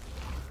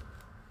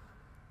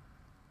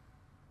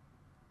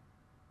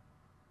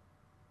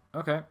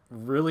 Okay,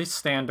 really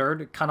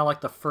standard, kind of like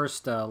the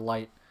first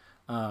light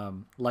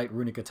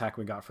runic attack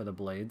we got for the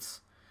blades.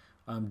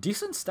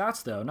 Decent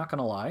stats though, not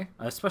gonna lie,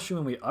 especially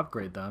when we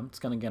upgrade them. It's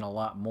gonna get a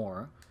lot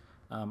more.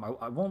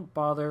 I won't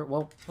bother.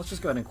 Well, let's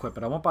just go ahead and equip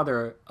it. I won't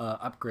bother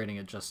upgrading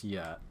it just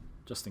yet,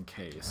 just in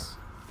case.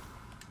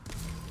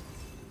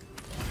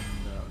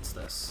 And, what's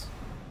this?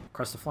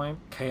 Crest of Flame,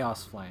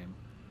 Chaos Flame.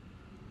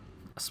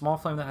 A small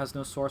flame that has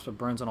no source but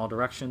burns in all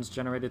directions,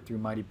 generated through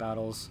mighty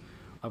battles.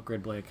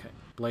 Upgrade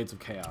Blades of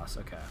Chaos.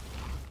 Okay.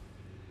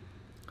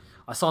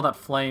 I saw that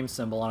flame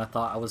symbol and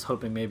I was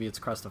hoping maybe it's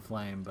Crest of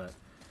Flame, but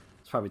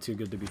it's probably too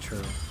good to be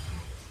true.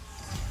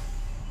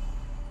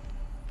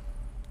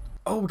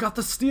 Oh, we got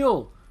the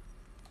steel!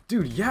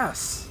 Dude,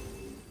 yes!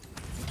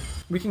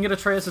 We can get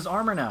Atreus'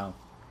 armor now.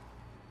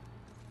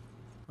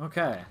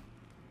 Okay.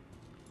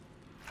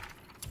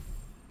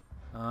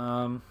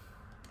 So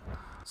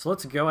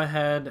let's go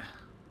ahead.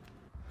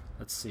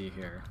 Let's see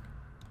here.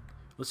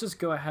 Let's just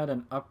go ahead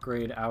and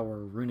upgrade our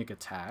runic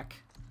attack.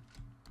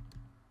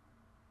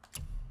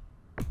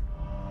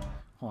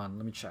 Hold on,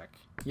 let me check.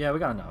 Yeah, we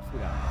got enough. We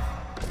got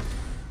enough.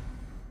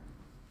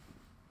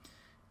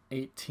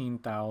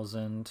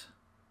 18,000.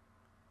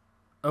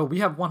 Oh, we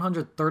have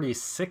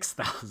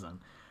 136,000.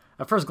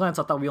 At first glance,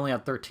 I thought we only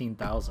had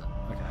 13,000.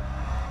 Okay.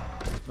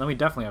 Then we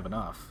definitely have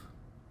enough.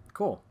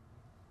 Cool.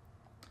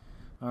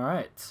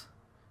 Alright.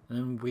 And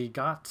then we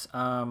got...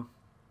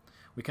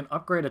 we can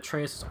upgrade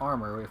Atreus'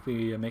 armor if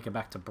we make it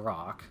back to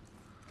Brock.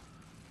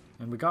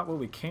 And we got what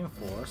we came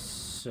for,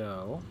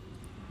 so...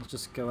 let's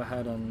just go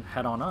ahead and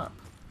head on up.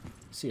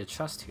 See a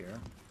chest here.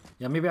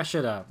 Yeah, maybe I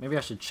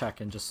should check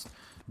and just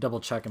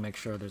double check and make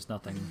sure there's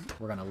nothing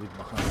we're gonna leave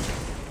behind.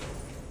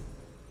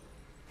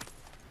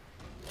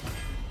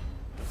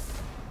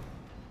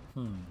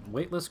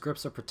 Weightless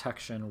Grips of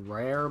Protection,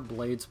 Rare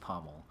Blades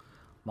Pommel.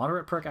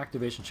 Moderate perk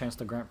activation chance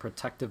to grant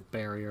protective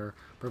barrier,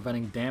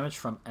 preventing damage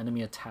from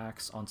enemy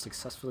attacks on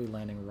successfully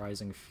landing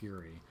Rising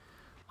Fury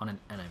on an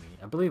enemy.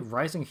 I believe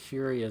Rising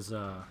Fury is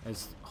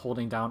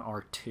holding down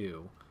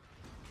R2.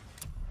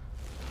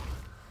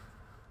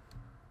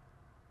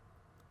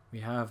 We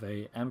have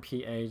a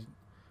MPA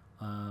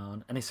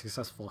on any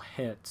successful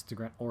hit to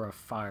grant Aura of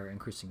Fire,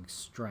 increasing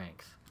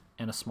strength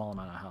and a small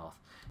amount of health.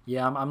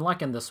 Yeah, I'm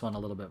liking this one a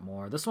little bit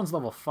more. This one's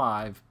level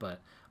 5,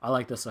 but I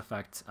like this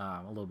effect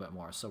a little bit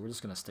more, so we're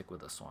just going to stick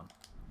with this one.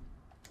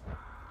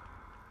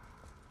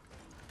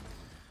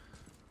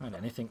 Alright,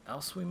 anything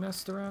else we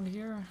missed around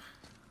here?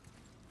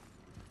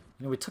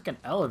 You know, we took an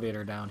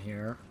elevator down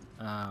here.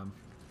 I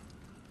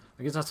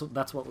guess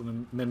that's what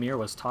Mimir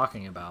was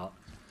talking about.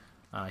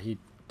 He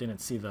didn't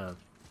see the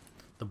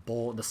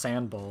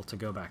sand bowl to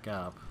go back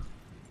up.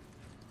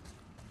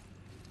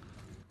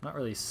 Not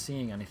really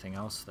seeing anything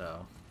else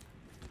though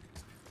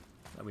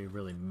that we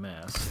really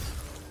missed.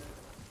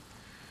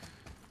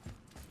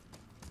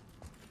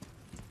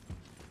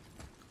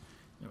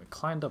 Yeah, we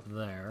climbed up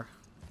there.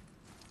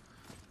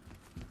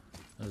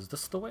 Is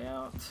this the way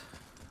out?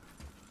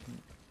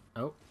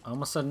 Oh, I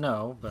almost said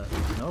no, but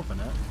we can open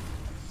it.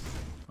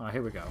 Oh,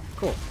 here we go.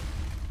 Cool.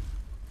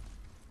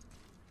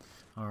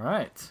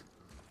 Alright.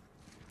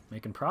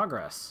 Making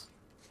progress.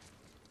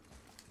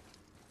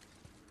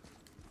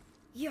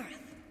 You're...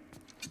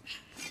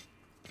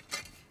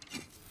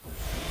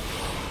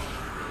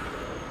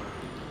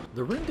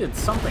 The rune did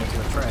something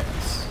to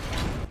Atreus.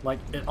 Like,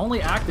 it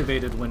only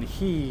activated when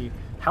he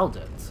held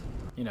it.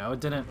 You know, it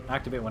didn't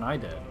activate when I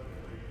did.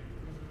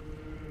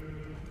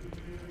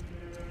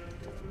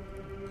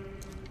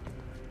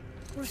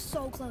 We're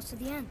so close to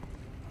the end.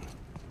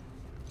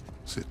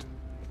 Sit.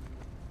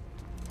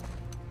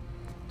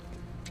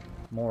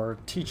 More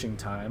teaching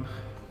time.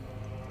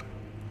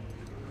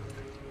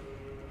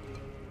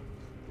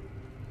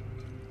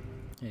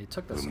 Yeah, you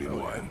took this Lumnian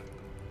earlier. wine.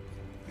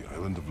 The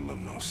island of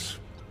Lemnos.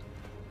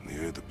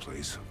 Near the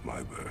place of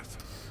my birth.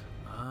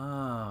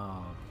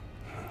 Oh.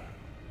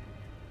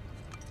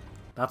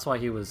 That's why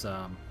he was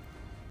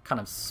kind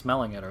of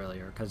smelling it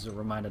earlier, because it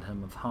reminded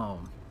him of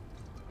home.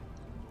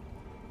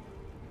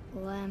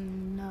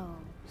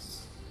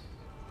 Lemnos.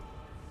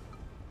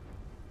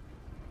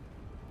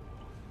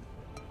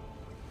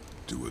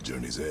 To a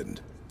journey's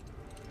end.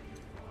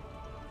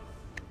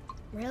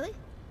 Really?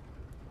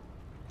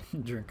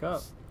 Drink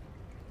up.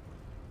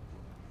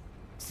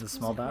 Does it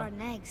smell bad?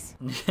 Rotten eggs.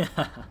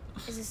 Yeah.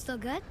 Is it still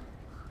good?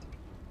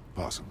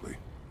 Possibly.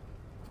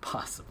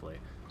 Possibly.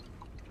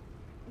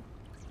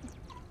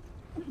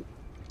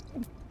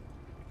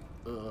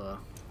 Ugh.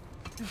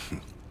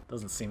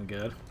 Doesn't seem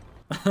good.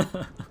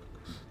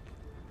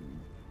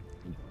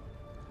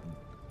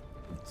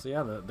 So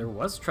yeah, there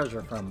was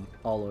treasure from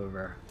all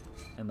over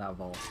in that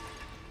vault.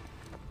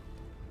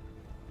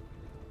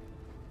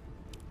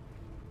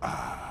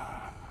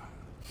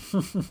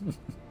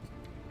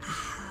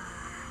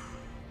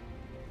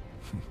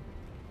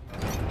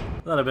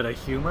 That a bit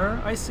of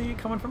humor I see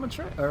coming from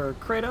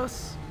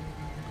Kratos.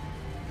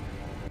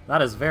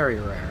 That is very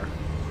rare.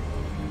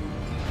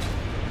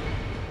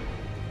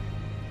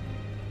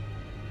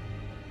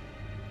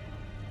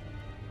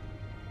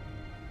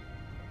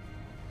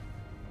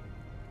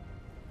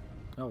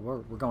 Oh,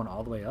 we're going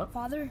all the way up?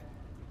 Father,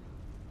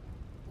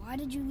 why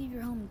did you leave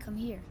your home and come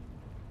here?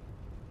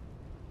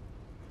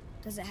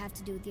 Does it have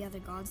to do with the other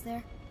gods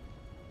there?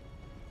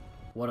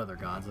 What other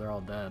gods? They're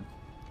all dead.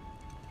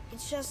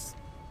 It's just,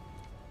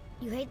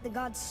 you hate the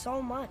gods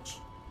so much.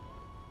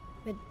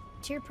 But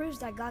Tyr proves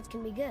that gods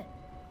can be good.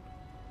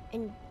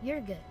 And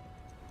you're good.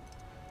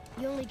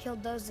 You only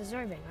killed those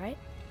deserving, right?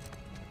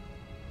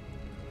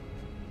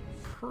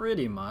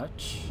 Pretty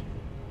much.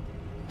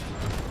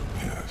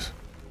 Yes.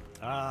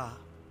 Ah,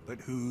 but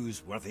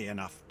who's worthy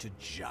enough to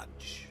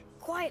judge?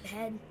 Quiet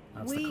head.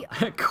 That's We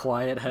the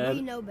quiet head.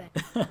 know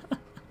better.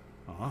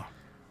 Uh-huh.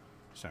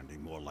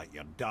 Sounding more like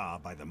your da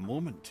by the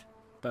moment.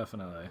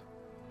 Definitely.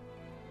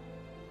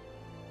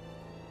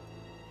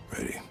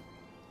 Ready.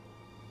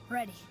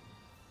 Ready.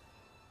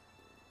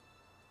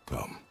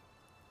 Come.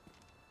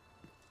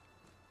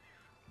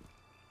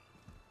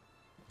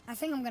 I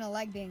think I'm gonna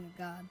like being a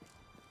god.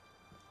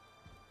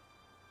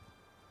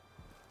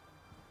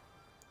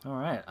 All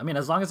right. I mean,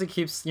 as long as it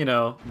keeps, you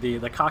know, the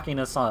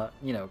cockiness,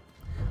 you know,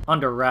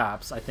 under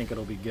wraps, I think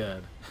it'll be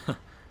good.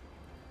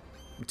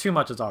 Too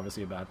much is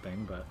obviously a bad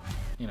thing, but,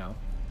 you know,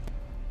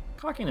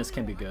 cockiness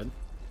can be good.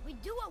 We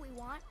do what we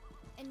want,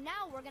 and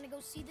now we're gonna go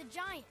see the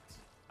giants.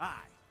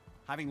 Aye.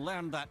 Having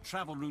learned that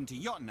travel rune to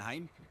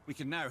Jotunheim, we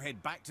can now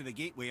head back to the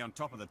gateway on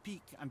top of the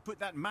peak and put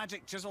that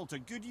magic chisel to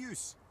good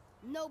use.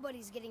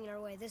 Nobody's getting in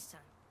our way this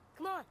time.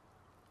 Come on.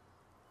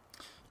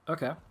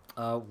 Okay.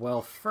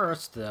 Well,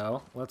 first,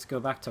 though, let's go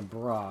back to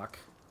Brock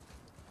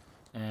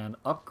and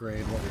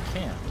upgrade what we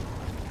can.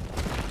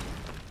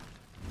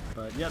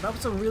 But, yeah, that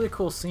was a really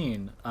cool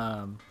scene.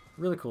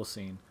 Really cool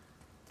scene.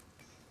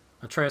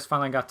 Atreus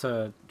finally got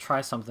to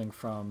try something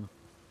from,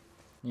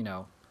 you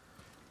know,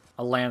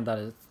 a land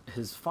that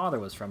his father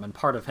was from, and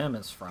part of him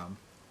is from.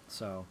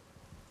 So,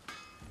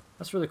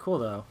 that's really cool,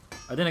 though.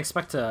 I didn't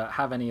expect to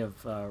have any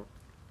of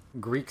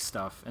Greek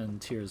stuff in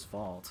Tyr's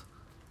vault.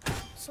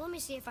 So let me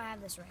see if I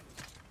have this right.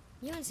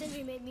 You and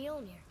Sindri made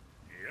Mjolnir,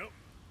 Yep.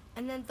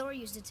 and then Thor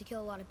used it to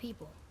kill a lot of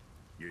people.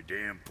 Your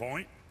damn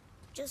point?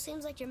 Just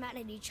seems like you're mad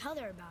at each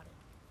other about it,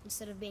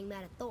 instead of being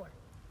mad at Thor.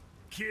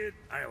 Kid,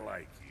 I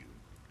like you.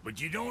 But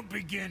you don't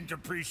begin to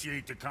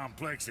appreciate the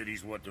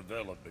complexities what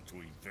develop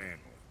between families.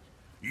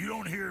 You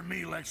don't hear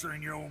me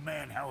lecturing your old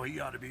man how he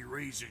ought to be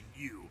raising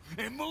you.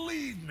 And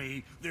believe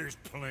me, there's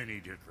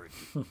plenty to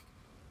critique.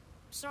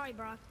 Sorry,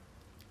 Brock.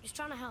 Just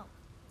trying to help.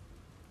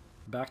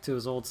 Back to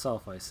his old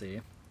self, I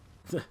see.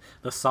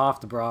 The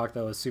soft Brock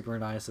that was super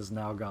nice is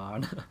now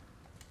gone.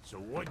 So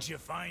what'd you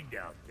find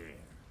out there?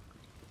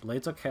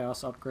 Blades of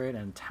Chaos upgrade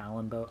and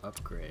Talon Bow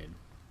upgrade.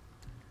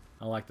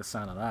 I like the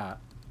sound of that.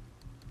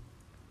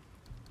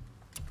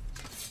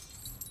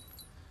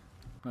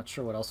 Not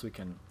sure what else we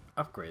can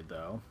upgrade,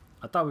 though.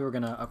 I thought we were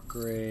going to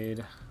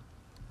upgrade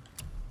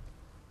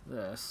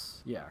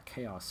this. Yeah,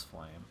 Chaos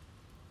Flame.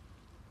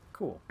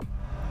 Cool.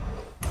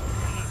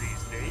 One of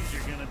these days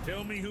you're gonna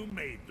tell me who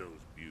made those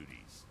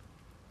beauties.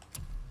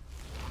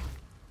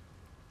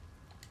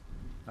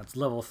 That's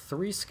level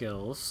 3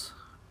 skills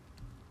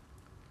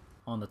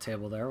on the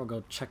table there. We'll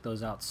go check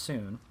those out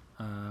soon.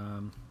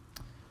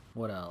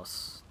 What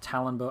else?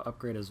 Talon Bow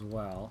upgrade as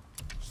well.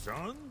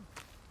 Son?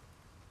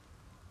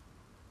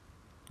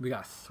 We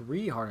got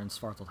 3 hardened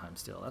Svartalheim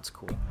steel. That's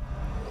cool.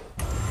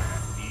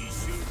 Easy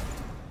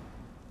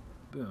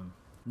Boom.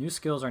 New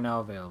skills are now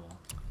available.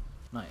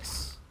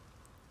 Nice.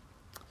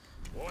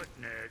 What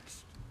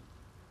next?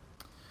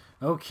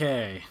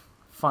 Okay,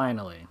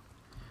 finally.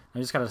 I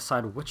just gotta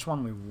decide which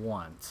one we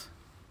want.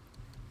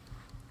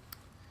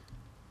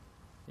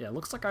 Yeah, it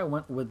looks like I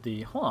went with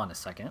the... Hold on a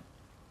second.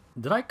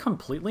 Did I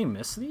completely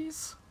miss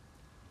these?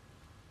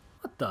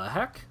 What the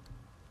heck?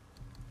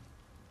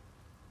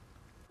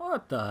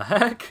 What the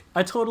heck?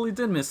 I totally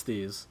did miss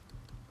these.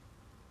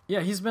 Yeah,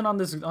 he's been on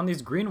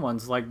these green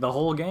ones like the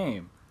whole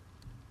game.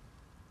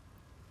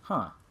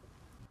 Huh.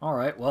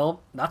 Alright,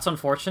 well, that's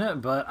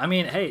unfortunate, but I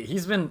mean, hey,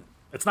 he's been...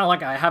 It's not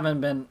like I haven't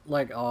been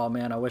like, oh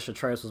man, I wish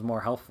Atreus was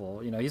more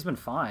helpful. You know, he's been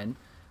fine.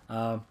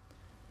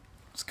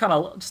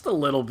 Just a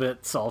little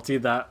bit salty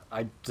that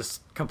I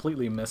just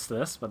completely missed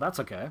this, but that's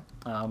okay.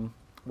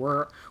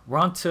 We're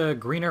on to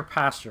greener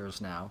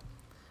pastures now.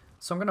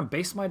 So I'm going to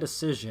base my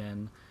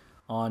decision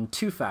on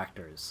two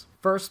factors.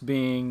 First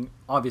being,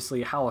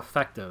 obviously, how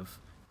effective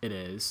it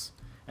is,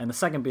 and the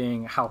second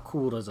being, how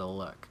cool does it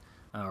look,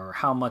 or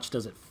how much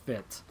does it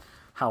fit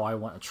how I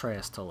want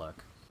Atreus to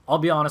look. I'll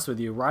be honest with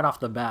you, right off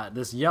the bat,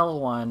 this yellow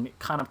one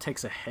kind of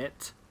takes a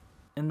hit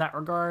in that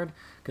regard,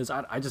 because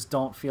I just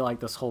don't feel like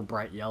this whole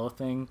bright yellow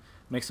thing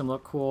makes him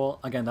look cool.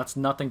 Again, that's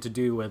nothing to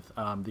do with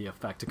the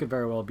effect. It could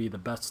very well be the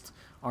best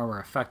armor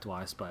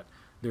effect-wise, but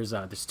there's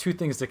two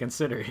things to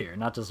consider here,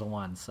 not just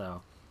one.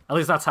 So at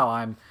least that's how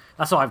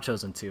I've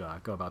chosen to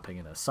go about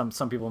picking this.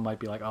 Some people might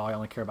be like, oh, I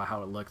only care about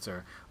how it looks,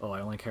 or oh,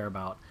 I only care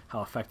about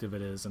how effective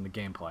it is in the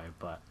gameplay.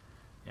 But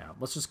yeah,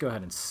 let's just go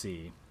ahead and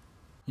see.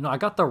 You know, I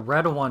got the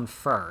red one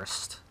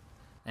first,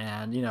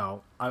 and you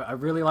know, I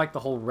really like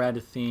the whole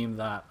red theme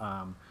that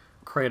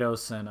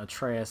Kratos and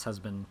Atreus has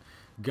been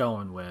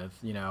going with.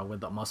 You know,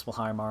 with the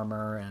Muspelheim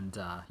armor, and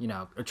you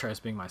know,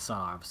 Atreus being my son,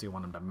 I obviously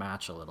want him to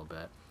match a little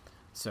bit.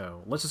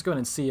 So let's just go ahead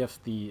and see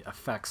if the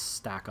effects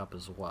stack up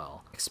as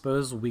well.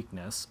 Exposed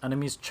weakness.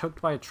 Enemies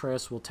choked by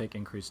Atreus will take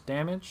increased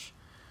damage.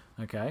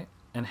 Okay.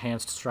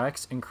 Enhanced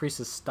strikes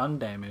increases stun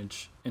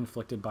damage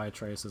inflicted by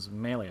Atreus'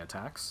 melee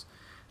attacks.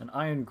 An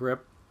iron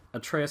grip.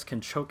 Atreus can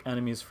choke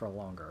enemies for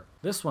longer.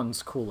 This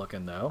one's cool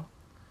looking though.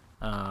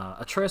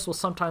 Atreus will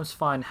sometimes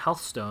find health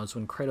stones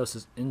when Kratos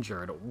is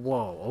injured.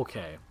 Whoa,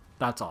 okay.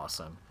 That's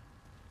awesome.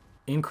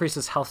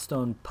 Increases health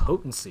stone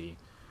potency.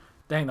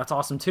 Dang, that's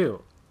awesome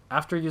too.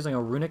 After using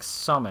a runic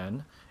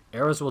summon,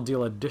 arrows will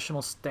deal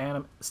additional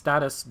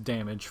status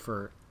damage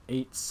for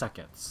 8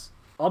 seconds.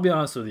 I'll be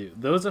honest with you,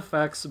 those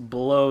effects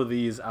blow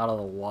these out of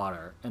the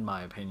water, in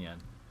my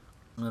opinion.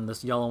 And then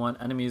this yellow one,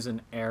 enemies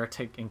in air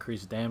take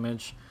increased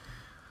damage.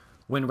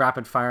 When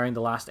rapid firing,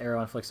 the last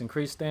arrow inflicts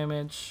increased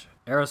damage.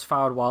 Arrows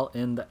fired while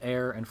in the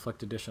air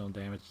inflict additional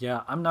damage.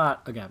 Yeah, I'm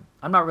not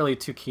really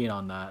too keen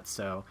on that,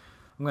 so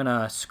I'm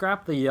gonna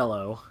scrap the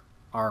yellow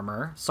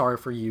armor. Sorry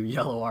for you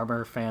yellow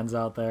armor fans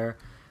out there.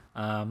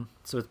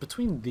 So it's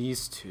between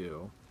these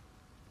two.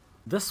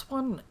 This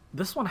one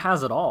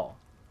has it all.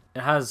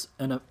 It has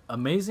an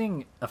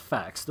amazing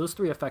effects. Those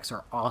 3 effects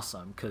are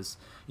awesome because,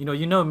 you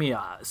know me,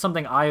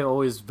 something I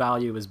always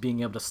value is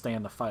being able to stay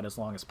in the fight as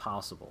long as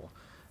possible.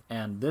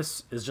 And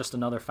this is just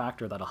another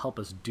factor that'll help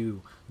us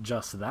do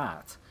just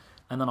that.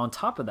 And then on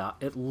top of that,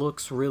 it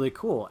looks really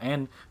cool.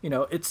 And, you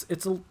know, it's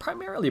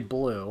primarily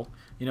blue.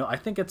 You know, I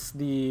think it's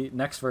the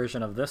next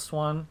version of this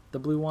one, the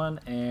blue one,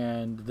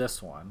 and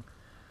this one.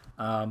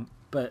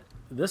 But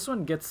this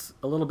one gets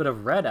a little bit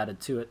of red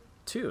added to it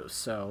too.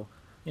 So,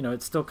 you know,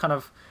 it's still kind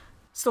of,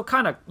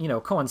 you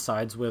know,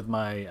 coincides with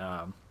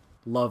my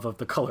love of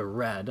the color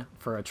red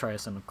for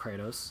Atreus and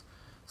Kratos.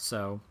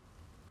 So,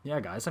 yeah,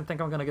 guys, I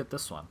think I'm going to get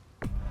this one.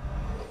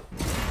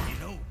 You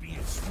know,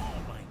 being small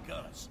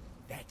like us,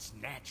 that's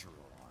natural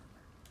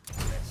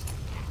armor.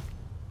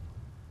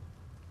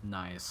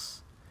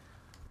 Nice.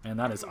 Man,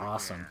 that is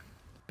awesome.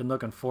 Been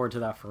looking forward to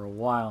that for a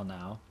while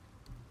now.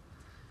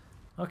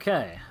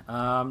 Okay,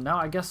 now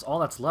I guess all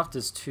that's left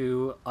is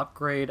to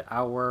upgrade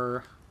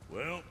our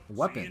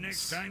weapons. See you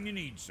next time you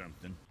need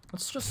something.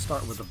 Let's just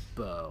start with a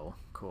bow.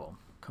 Cool.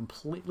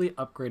 Completely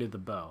upgraded the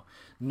bow.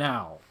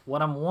 Now,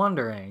 what I'm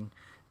wondering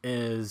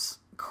is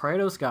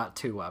Kratos got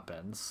 2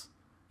 weapons,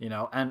 you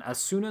know, and as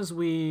soon as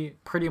we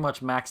pretty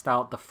much maxed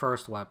out the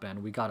first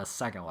weapon, we got a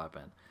second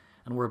weapon.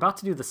 And we're about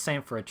to do the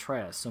same for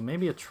Atreus, so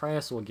maybe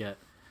Atreus will get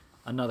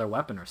another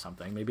weapon or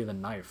something. Maybe the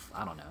knife,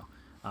 I don't know.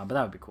 But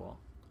that would be cool.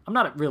 I'm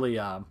not really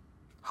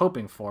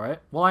hoping for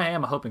it. Well, I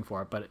am hoping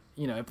for it, but,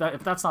 you know,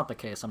 if that's not the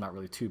case, I'm not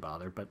really too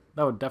bothered. But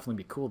that would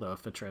definitely be cool, though,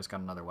 if Atreus got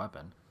another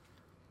weapon.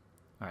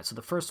 Alright, so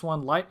the first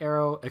one, light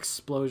arrow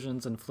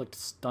explosions inflict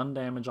stun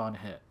damage on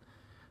hit.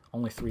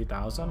 Only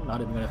 3,000,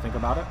 not even going to think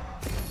about it.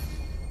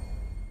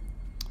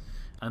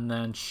 And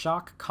then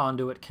shock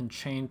conduit can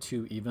chain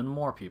to even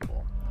more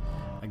people.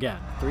 Again,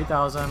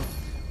 3,000,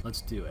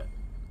 let's do it.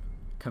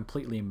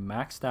 Completely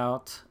maxed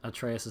out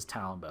Atreus'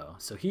 talon bow.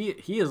 So he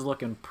is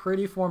looking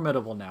pretty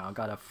formidable now.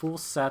 Got a full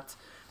set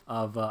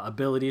of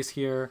abilities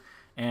here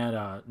and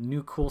a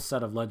new cool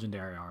set of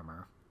legendary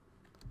armor.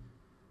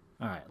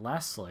 Alright,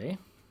 lastly,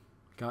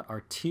 got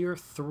our tier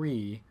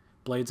 3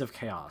 Blades of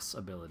Chaos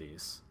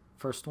abilities.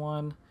 First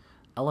one,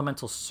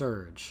 Elemental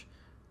Surge.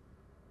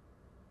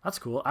 That's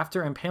cool.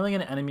 After impaling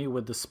an enemy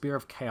with the Spear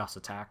of Chaos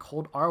attack,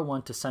 hold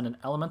R1 to send an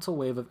elemental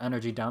wave of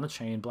energy down the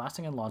chain,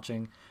 blasting and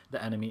launching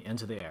the enemy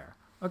into the air.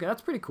 Okay,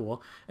 that's pretty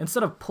cool.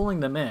 Instead of pulling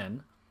them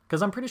in,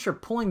 because I'm pretty sure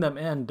pulling them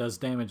in does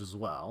damage as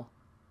well.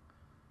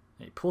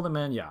 You pull them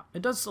in, yeah.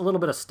 It does a little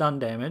bit of stun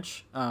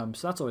damage, so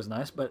that's always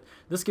nice, but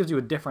this gives you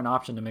a different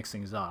option to mix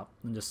things up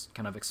and just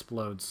kind of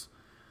explodes.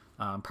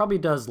 Probably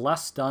does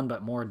less stun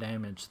but more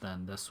damage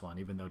than this one,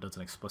 even though it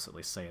doesn't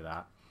explicitly say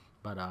that.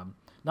 But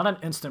not an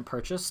instant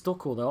purchase. Still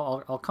cool,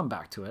 though. I'll come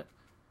back to it.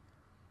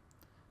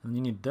 And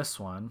you need this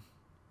one.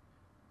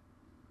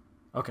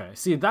 Okay,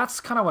 see,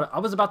 that's kind of what I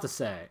was about to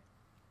say.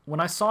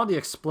 When I saw the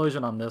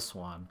explosion on this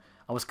one,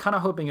 I was kind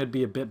of hoping it'd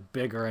be a bit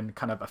bigger and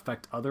kind of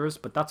affect others,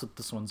 but that's what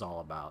this one's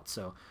all about.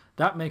 So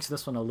that makes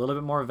this one a little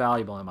bit more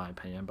valuable in my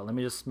opinion, but let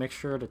me just make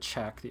sure to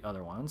check the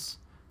other ones.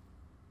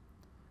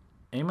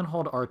 Aim and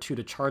hold R2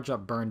 to charge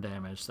up burn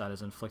damage that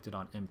is inflicted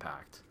on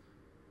impact.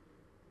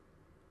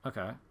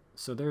 Okay,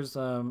 so there's,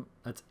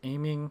 that's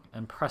aiming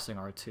and pressing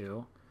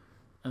R2,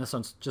 and this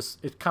one's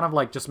just, it kind of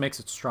like just makes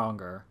it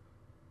stronger.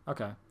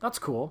 Okay, that's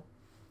cool.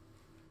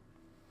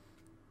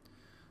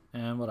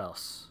 And what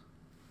else?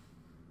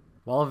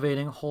 While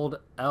evading, hold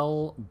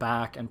L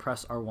back and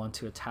press R1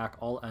 to attack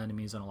all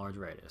enemies in a large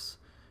radius.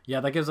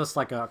 Yeah, that gives us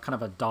like a kind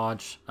of a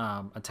dodge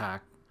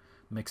attack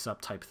mix-up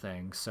type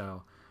thing.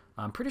 So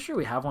I'm pretty sure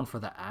we have one for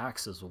the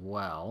axe as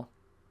well.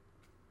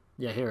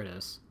 Yeah, here it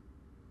is.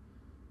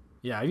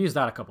 Yeah, I've used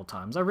that a couple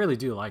times. I really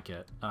do like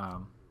it.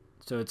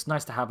 So it's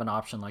nice to have an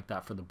option like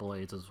that for the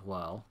blades as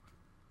well.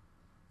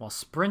 While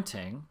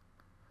sprinting,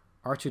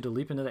 R2 to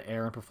leap into the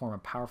air and perform a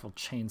powerful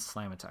chain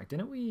slam attack.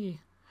 Didn't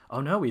we? Oh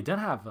no, we did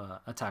have an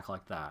attack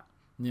like that.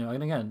 You know,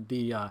 and again,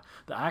 the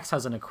axe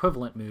has an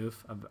equivalent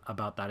move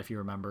about that if you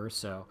remember.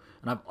 So,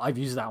 and I've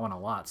used that one a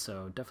lot.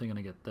 So definitely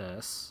gonna get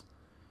this.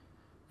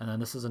 And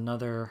then this is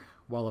another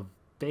while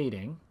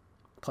evading,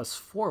 plus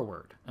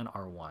forward in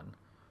R1.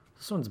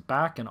 This one's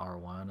back in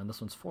R1, and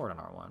this one's forward in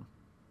R1.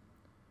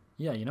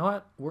 Yeah, you know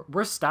what?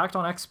 We're stacked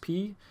on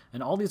XP,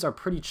 and all these are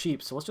pretty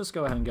cheap. So let's just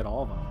go ahead and get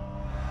all of them.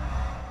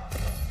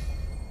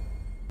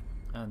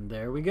 And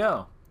there we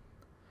go.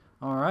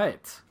 All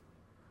right.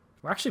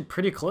 We're actually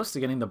pretty close to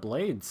getting the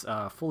blades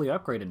fully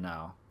upgraded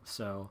now.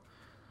 So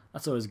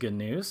that's always good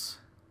news.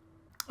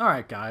 All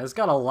right, guys,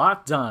 got a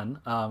lot done.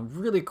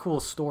 Really cool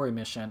story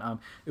mission.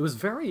 It was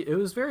very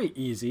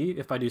easy,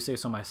 if I do say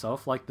so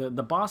myself. Like the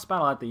boss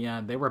battle at the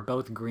end, they were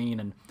both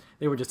green and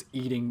they were just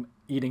eating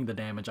the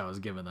damage I was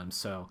giving them.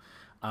 So,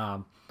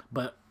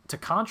 but to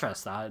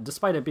contrast that,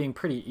 despite it being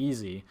pretty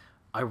easy,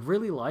 I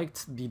really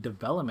liked the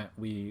development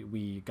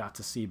we got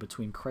to see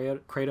between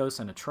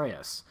Kratos and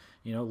Atreus.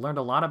 You know, learned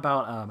a lot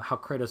about how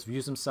Kratos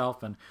views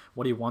himself and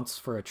what he wants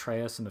for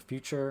Atreus in the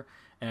future,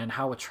 and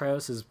how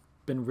Atreus has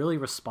been really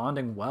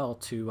responding well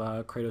to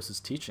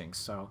Kratos' teachings.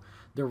 So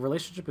their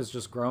relationship is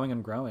just growing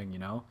and growing, you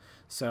know?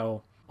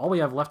 So all we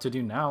have left to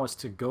do now is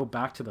to go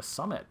back to the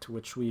summit,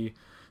 which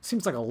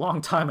seems like a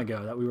long time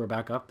ago that we were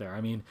back up there.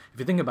 I mean, if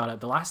you think about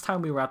it, the last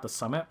time we were at the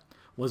summit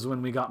was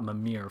when we got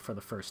Mimir for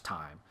the first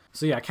time.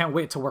 So yeah, I can't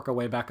wait to work our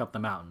way back up the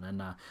mountain,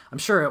 and I'm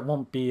sure it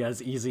won't be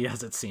as easy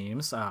as it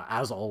seems,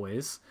 as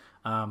always.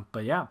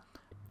 But yeah,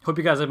 hope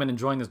you guys have been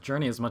enjoying this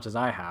journey as much as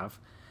I have,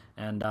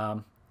 and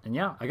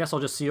yeah, I guess I'll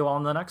just see you all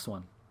in the next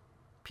one.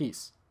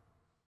 Peace.